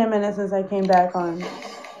 It's been a minute since I came back on.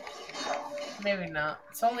 Maybe not.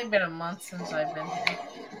 It's only been a month since I've been here.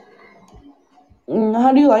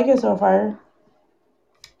 How do you like it so far?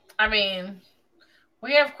 I mean,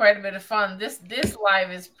 we have quite a bit of fun. This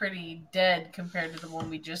live is pretty dead compared to the one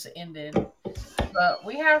we just ended. But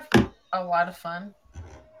we have a lot of fun.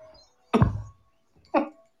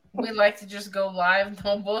 We like to just go live,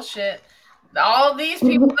 no bullshit. All these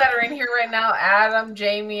people that are in here right now, Adam,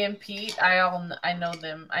 Jamie, and Pete, I know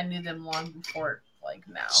them. I knew them long before,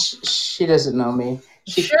 now. She doesn't know me.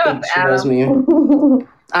 Shut up, she Adam. knows me.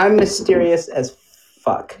 I'm mysterious as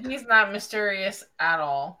fuck. He's not mysterious at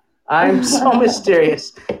all. I'm so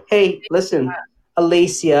mysterious. Hey, listen,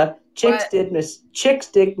 Alicia, Chicks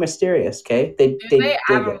dig mysterious. Okay, they Do dig they?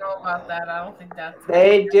 I it. don't know about that. I don't think that's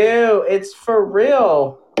They do. It's for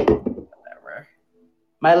real. whatever.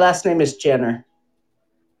 My last name is Jenner.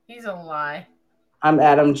 He's a lie. I'm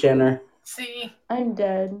Adam Jenner. See, I'm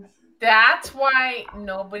dead. that's why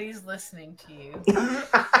nobody's listening to you.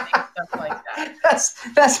 Stuff like that.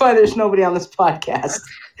 That's why there's nobody on this podcast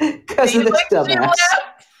because of this dumbass.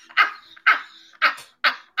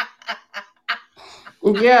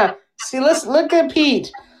 Yeah. See, let's look at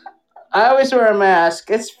Pete. I always wear a mask.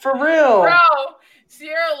 It's for real. Bro,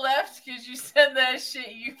 Sierra left because you said that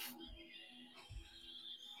shit. You.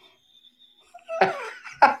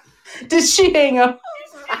 Did she hang up?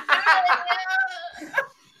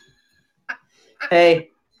 Hey,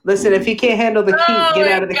 listen, if you can't handle the heat,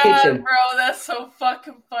 get out of the kitchen. Bro, that's so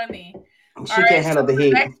fucking funny. She can't handle the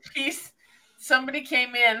heat. Next piece, somebody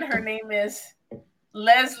came in. Her name is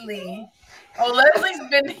Leslie. Oh, Leslie's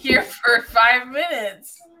been here for 5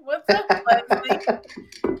 minutes. What's up, Leslie?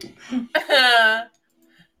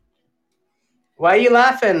 Why are you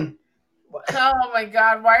laughing? Oh my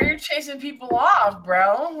god, why are you chasing people off,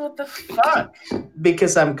 bro? What the fuck?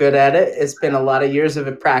 Because I'm good at it. It's been a lot of years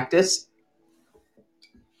of practice.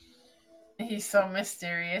 He's so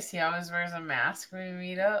mysterious. He always wears a mask when we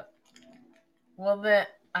meet up. Well, then,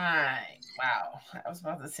 wow. I was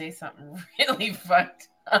about to say something really fucked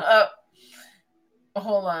up.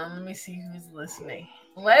 Hold on. Let me see who's listening.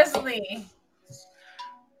 Leslie.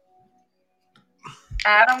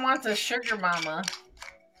 Adam wants a sugar mama.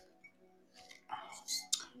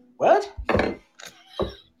 What?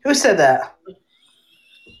 Who said that?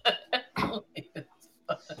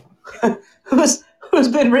 Who's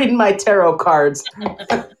been reading my tarot cards?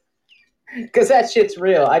 Because that shit's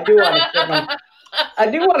real. I do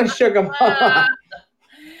want a sugar mama.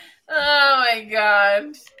 Oh my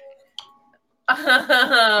god.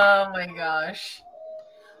 Oh my gosh.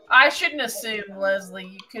 I shouldn't assume, Leslie.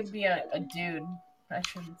 You could be a dude. I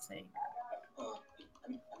shouldn't say that.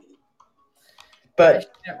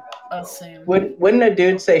 But assume. Wouldn't a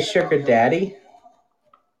dude say sugar daddy?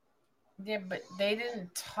 Yeah, but they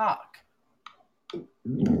didn't talk.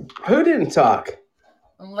 Who didn't talk?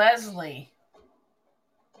 Leslie.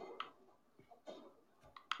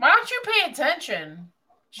 Why don't you pay attention?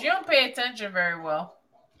 You don't pay attention very well.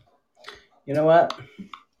 You know what?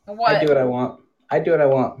 What? I do what I want.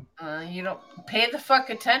 You don't pay the fuck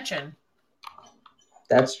attention.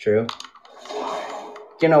 That's true.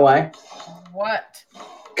 Do you know why? What?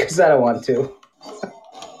 Because I don't want to.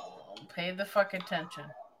 Pay the fuck attention.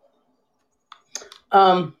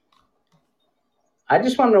 I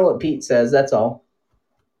just want to know what Pete says. That's all.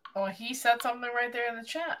 Oh, he said something right there in the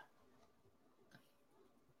chat.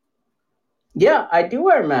 Yeah, I do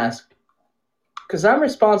wear a mask. Because I'm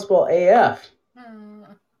responsible AF.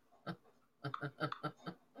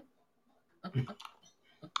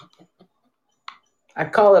 I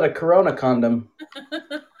call it a Corona condom.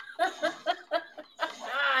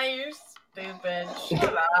 You're stupid.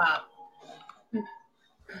 Shut up.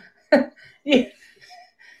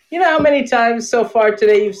 You know how many times so far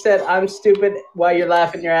today you've said I'm stupid while you're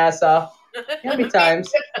laughing your ass off? How many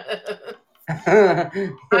times? I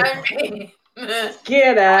mean,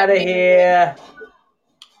 get out of here.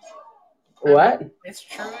 What? It's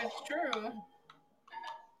true. It's true.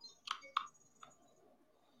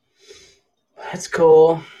 That's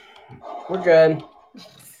cool. We're good.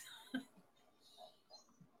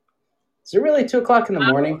 Is it really 2:00 in the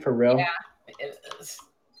morning for real? Yeah, it is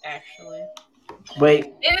actually.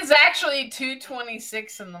 Wait. It is actually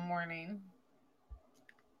 2:26 in the morning.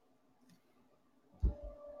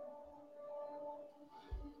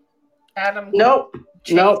 Adam. Nope.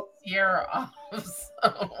 Sierra off.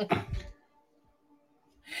 So.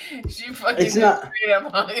 She fucking it's not. Straight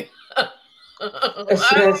up hung.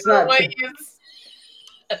 It's not.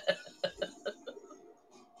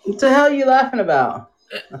 What the hell are you laughing about?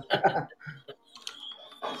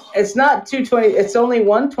 It's not 2:20. It's only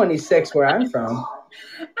 1:26 where I'm from.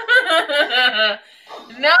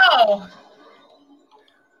 No.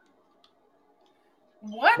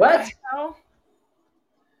 What? The hell?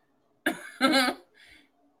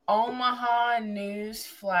 Omaha News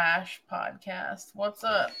Flash Podcast. What's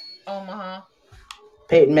up, Omaha?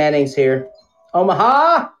 Peyton Manning's here.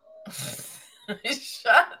 Omaha!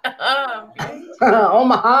 Shut up.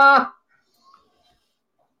 Omaha!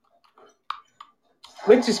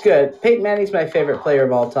 Which is good. Peyton Manning's my favorite player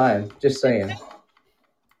of all time. Just saying.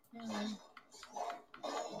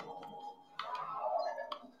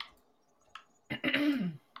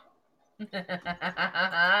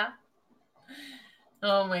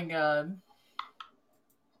 Oh my god.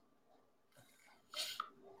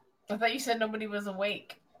 I thought you said nobody was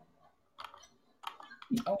awake.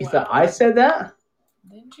 Oh, You thought I said that?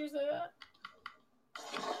 Didn't you say that?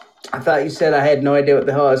 I thought you said I had no idea what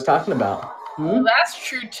the hell I was talking about. Well, that's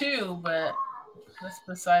true too, but that's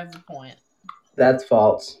besides the point. That's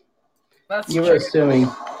false. That's You true. were assuming.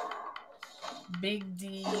 Big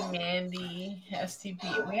D, Mandy,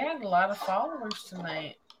 STP. We had a lot of followers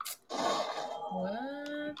tonight.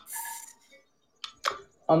 What?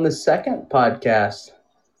 On the second podcast.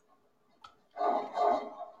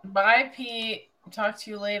 Bye, Pete. Talk to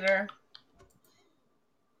you later.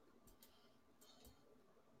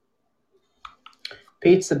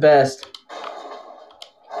 Pete's the best.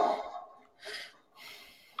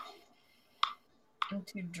 I'm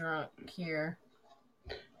too drunk here.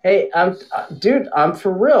 Hey, I'm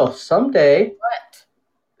for real. Someday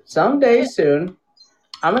soon,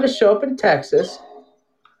 I'm gonna show up in Texas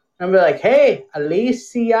and be like, "Hey,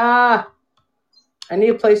 Alicia, I need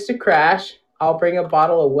a place to crash. I'll bring a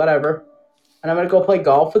bottle of whatever, and I'm gonna go play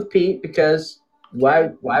golf with Pete because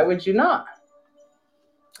why would you not?"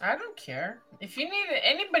 I don't care. If you need it,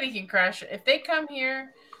 anybody can crash it. If they come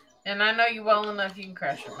here, and I know you well enough, you can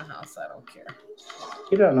crash at my house. I don't care.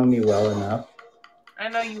 You don't know me well enough. I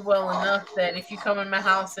know you well enough that if you come in my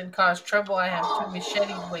house and cause trouble, I have 2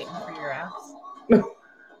 machetes waiting for your ass.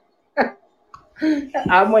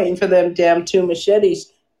 I'm waiting for them damn 2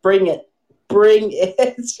 machetes. Bring it.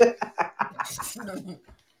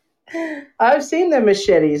 I've seen the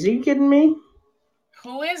machetes. Are you kidding me?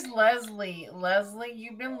 Who is Leslie? Leslie,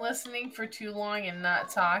 you've been listening for too long and not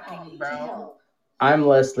talking, bro. I'm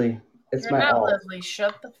Leslie. It's You're my not alt. Leslie.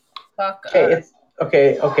 Shut the fuck up.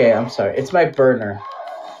 Okay, I'm sorry. It's my burner.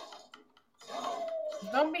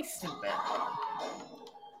 Don't be stupid.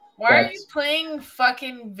 Why are you playing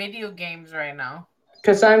fucking video games right now?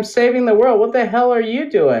 Because I'm saving the world. What the hell are you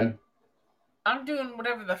doing? I'm doing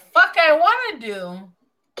whatever the fuck I want to do.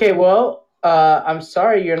 Okay, well, I'm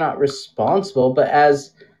sorry you're not responsible, but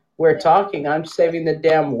as we're talking, I'm saving the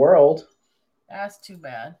damn world. That's too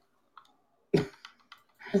bad.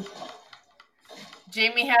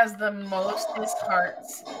 Jamie has the mostest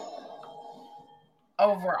hearts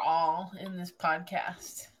overall in this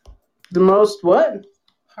podcast. The most what?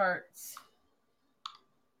 Hearts.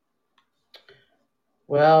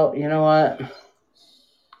 Well, you know what?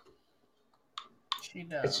 She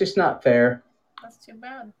does. It's just not fair. That's too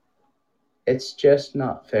bad. It's just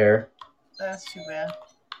not fair. That's too bad.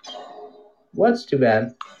 What's too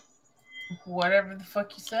bad? Whatever the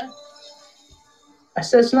fuck you said. I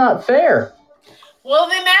said it's not fair. Well,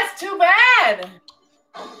 then that's too bad.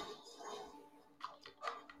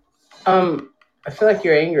 I feel like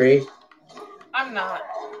you're angry. I'm not.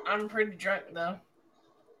 I'm pretty drunk, though.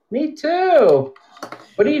 Me too.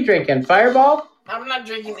 What are you drinking? Fireball? I'm not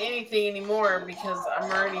drinking anything anymore because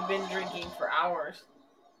I've already been drinking for hours.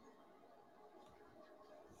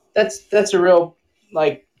 That's a real,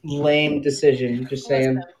 lame decision. Just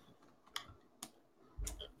saying. Listen,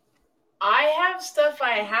 I have stuff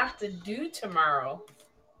I have to do tomorrow.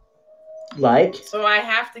 Like? So I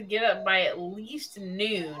have to get up by at least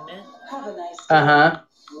noon. Have a nice day. Uh-huh.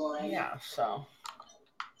 Yeah, so.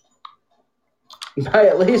 By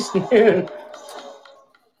at least noon.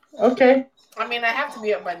 Okay. I mean, I have to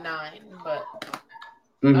be up by 9, but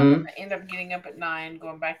Mm-hmm. I'm going to end up getting up at 9,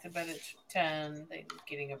 going back to bed at 10, then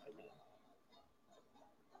getting up at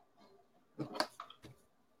noon.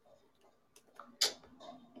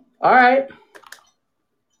 All right.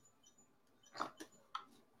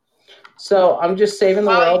 So I'm just saving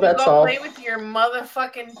the world. That's all. Play with your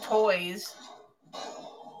motherfucking toys.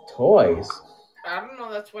 Toys. I don't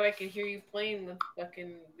know. That's what I could hear you playing with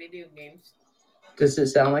fucking video games. Does it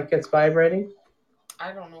sound like it's vibrating?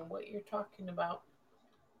 I don't know what you're talking about.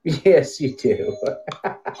 Yes, you do.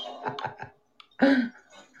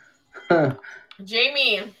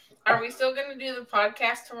 Jamie, are we still going to do the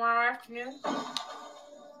podcast tomorrow afternoon?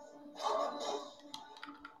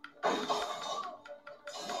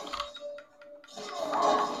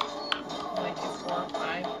 Like it's 4 or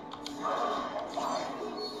 5.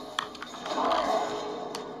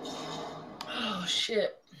 Oh,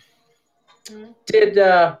 shit.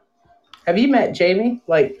 Have you met Jamie,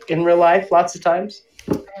 in real life, lots of times?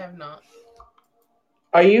 I have not.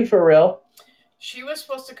 Are you for real? She was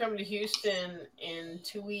supposed to come to Houston in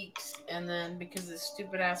 2 weeks, and then because of the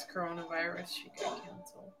stupid-ass coronavirus, she got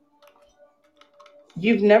canceled.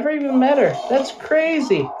 You've never even met her. That's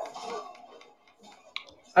crazy.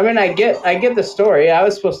 I mean, I get the story. I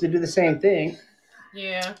was supposed to do the same thing.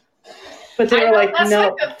 Yeah. But they were like, that's no.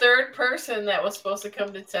 That's like the third person that was supposed to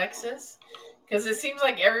come to Texas. Because it seems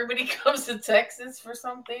like everybody comes to Texas for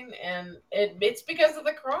something, and it's because of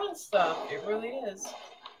the Corona stuff. It really is.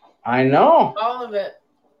 I know. All of it.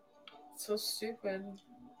 So stupid.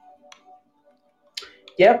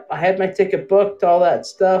 Yep, I had my ticket booked, all that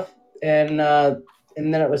stuff, and then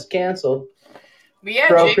it was canceled. But yeah,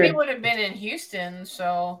 Brokered. Jamie would have been in Houston,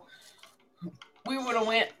 so we would have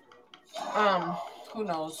went. Who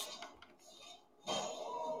knows?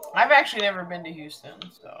 I've actually never been to Houston,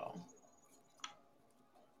 so.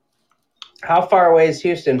 How far away is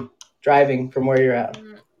Houston driving from where you're at?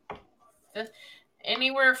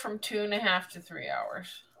 Anywhere from 2.5 to 3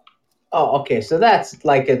 hours. Oh, okay. So that's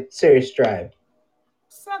like a serious drive.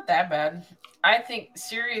 It's not that bad. I think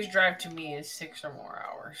serious drive to me is 6 or more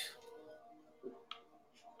hours.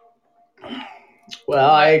 Well,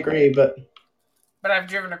 I agree, but I've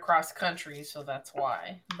driven across country, so that's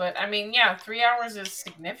why. But I mean, yeah, 3 hours is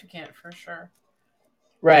significant for sure.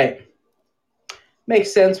 Right.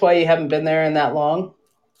 Makes sense why you haven't been there in that long.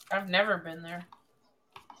 I've never been there.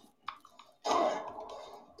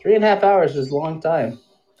 3.5 hours is a long time.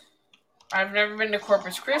 I've never been to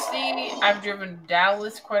Corpus Christi. I've driven to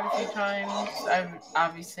Dallas quite a few times. I've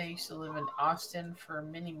obviously used to live in Austin for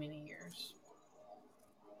many, many years.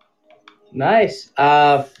 Nice.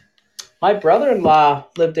 My brother-in-law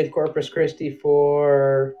lived in Corpus Christi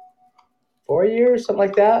for 4 years, something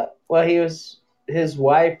like that. Well, his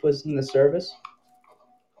wife was in the service.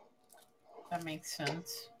 That makes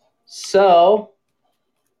sense. So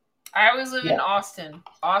I always lived in Austin,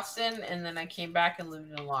 and then I came back and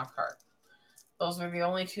lived in Lockhart. Those were the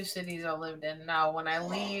only two cities I lived in. Now, when I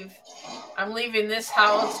leave, I'm leaving this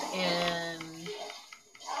house in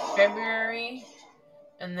February,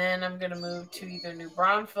 and then I'm going to move to either New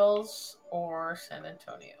Braunfels or San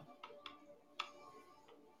Antonio.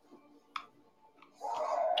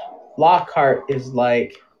 Lockhart is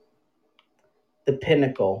like the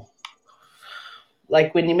pinnacle.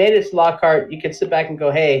 Like when you made it to Lockhart, you could sit back and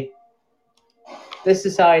go, hey, this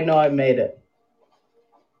is how I know I made it.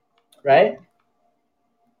 Right?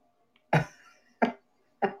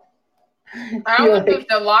 I only moved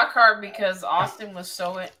to Lockhart because Austin was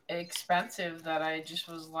so expensive that I just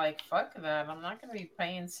was like, fuck that. I'm not going to be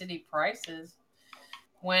paying city prices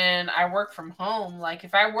when I work from home. Like,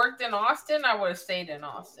 if I worked in Austin, I would have stayed in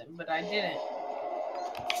Austin, but I didn't.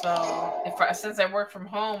 So, since I work from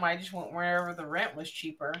home, I just went wherever the rent was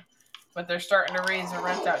cheaper. But they're starting to raise the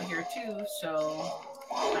rent out here too, so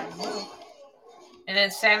time to move. And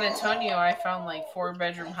in San Antonio, I found like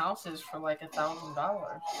 4-bedroom houses for like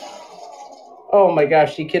 $1,000. Oh my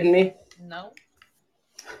gosh, you kidding me? No.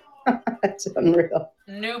 That's unreal.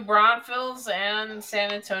 New Braunfels and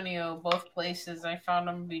San Antonio, both places, I found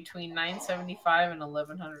them between $975 and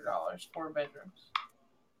 $1,100, 4 bedrooms.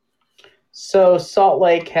 So Salt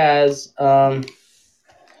Lake has the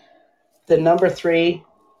number 3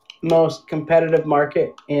 most competitive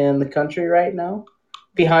market in the country right now,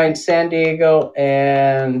 behind San Diego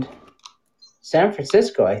and San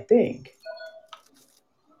Francisco, I think.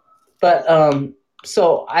 But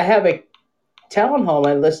so I have a townhome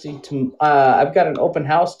I'm listing to. I've got an open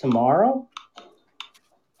house tomorrow.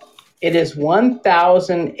 It is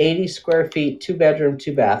 1,080 square feet, 2 bedroom,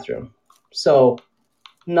 2 bathroom. So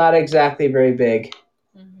not exactly very big.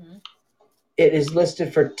 Mm-hmm. It is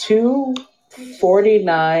listed for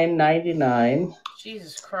 $249.99.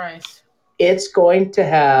 Jesus Christ! It's going to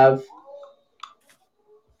have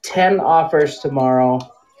 10 offers tomorrow.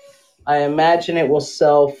 I imagine it will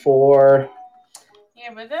sell for.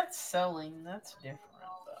 Yeah, but that's selling. That's different,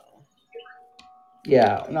 though.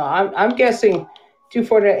 Yeah, no, I'm guessing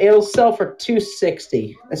 240. It'll sell for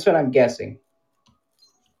 260. That's what I'm guessing.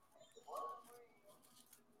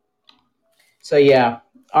 So yeah,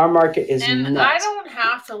 our market is and nuts. I don't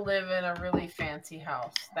have to live in a really fancy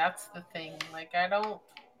house. That's the thing. Like I don't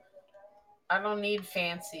need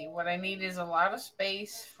fancy. What I need is a lot of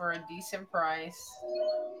space for a decent price.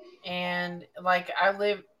 And like I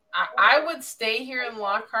would stay here in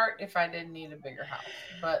Lockhart if I didn't need a bigger house.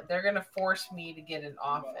 But they're gonna force me to get an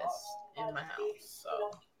office in my house.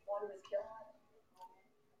 So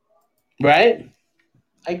right?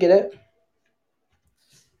 I get it.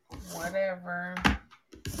 Whatever.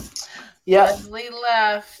 Yeah. Leslie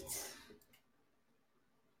left.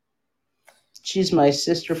 She's my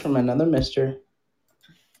sister from another mister.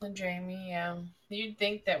 Jamie, yeah. You'd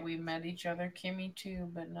think that we met each other. Kimmy too,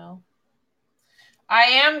 but no.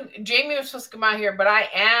 Jamie was supposed to come out here, but I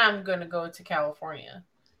am going to go to California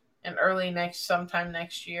and sometime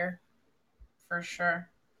next year. For sure.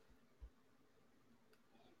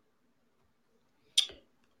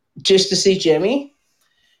 Just to see Jimmy?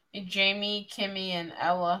 Jamie, Kimmy, and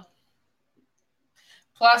Ella.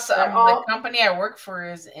 Plus, They're the all- company I work for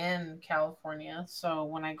is in California, so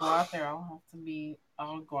when I go out there,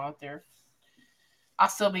 I'll go out there. I'll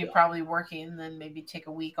still be probably working, then maybe take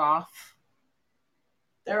a week off.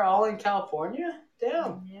 They're all in California?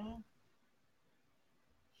 Damn. Yeah.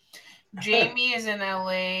 Jamie is in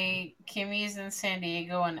LA, Kimmy is in San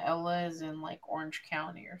Diego, and Ella is in like Orange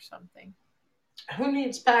County or something. Who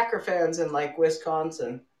needs Packer fans in like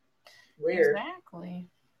Wisconsin? Weird. Exactly.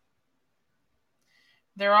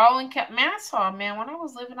 They're all in Nassau, man. When I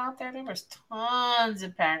was living out there was tons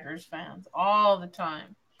of Packers fans all the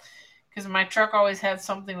time. Because my truck always had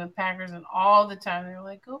something with Packers, and all the time they were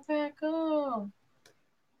like, "Go Pack, go!"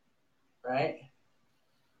 Right?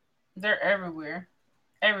 They're everywhere,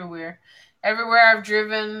 everywhere, everywhere I've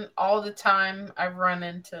driven. All the time, I've run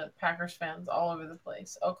into Packers fans all over the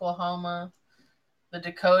place. Oklahoma, the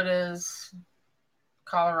Dakotas,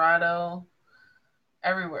 Colorado,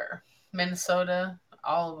 everywhere. Minnesota,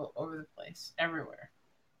 all over the place, everywhere.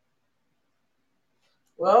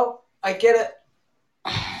 Well, I get it.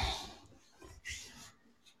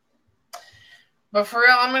 But for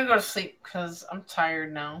real, I'm gonna go to sleep because I'm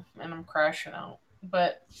tired now and I'm crashing out.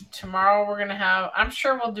 But tomorrow we're gonna have. I'm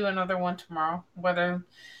sure we'll do another one tomorrow. Whether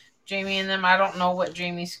Jamie and them, I don't know what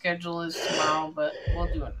Jamie's schedule is tomorrow, but we'll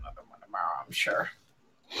do another one tomorrow. I'm sure.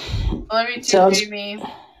 Love you too, Jamie.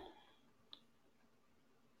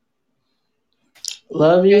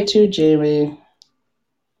 Love you too, Jamie.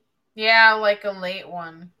 Yeah, like a late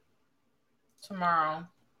one tomorrow.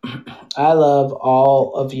 I love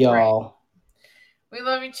all of y'all. Right. We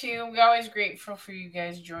love you too. We're always grateful for you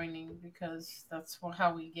guys joining because that's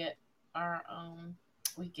how we get our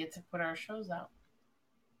we get to put our shows out.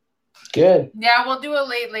 Good. Yeah, we'll do a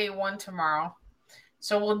late one tomorrow.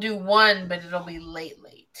 So we'll do one, but it'll be late.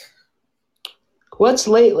 What's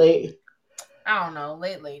late? I don't know.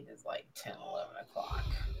 Late is like 10, 11 o'clock.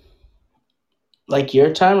 Like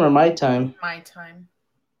your time or my time? My time.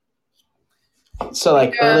 So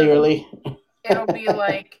like early. It'll be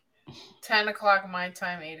like 10 o'clock my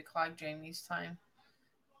time, 8 o'clock Jamie's time.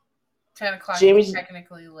 10 o'clock is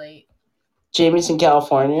technically late. Jamie's in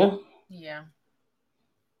California? Yeah.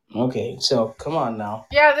 Okay, so come on now.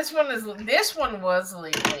 Yeah, this one was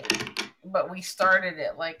late, but we started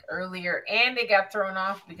it like earlier, and it got thrown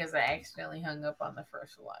off because I accidentally hung up on the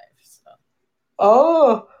first live. So.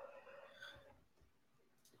 Oh.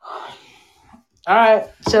 All right,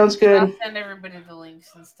 sounds good. I'll send everybody the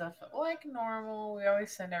links and stuff like normal. We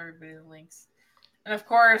always send everybody the links, and of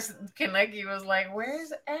course, Kaneki was like,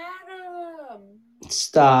 "Where's Adam?"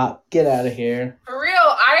 Stop! Get out of here. For real,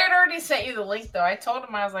 I had already sent you the link though. I told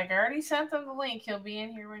him I was like, I already sent him the link. He'll be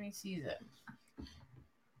in here when he sees it.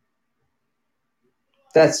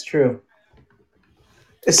 That's true.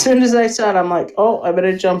 As soon as I saw it, I'm like, oh, I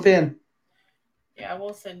better jump in. Yeah,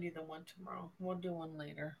 we'll send you the one tomorrow. We'll do one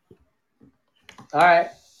later. All right.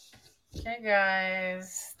 Okay,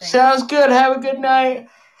 guys. Sounds good. Have a good night.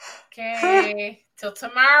 Okay. Till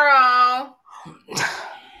tomorrow.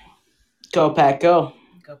 Go, Pack, go.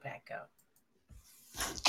 Go, Pack, go.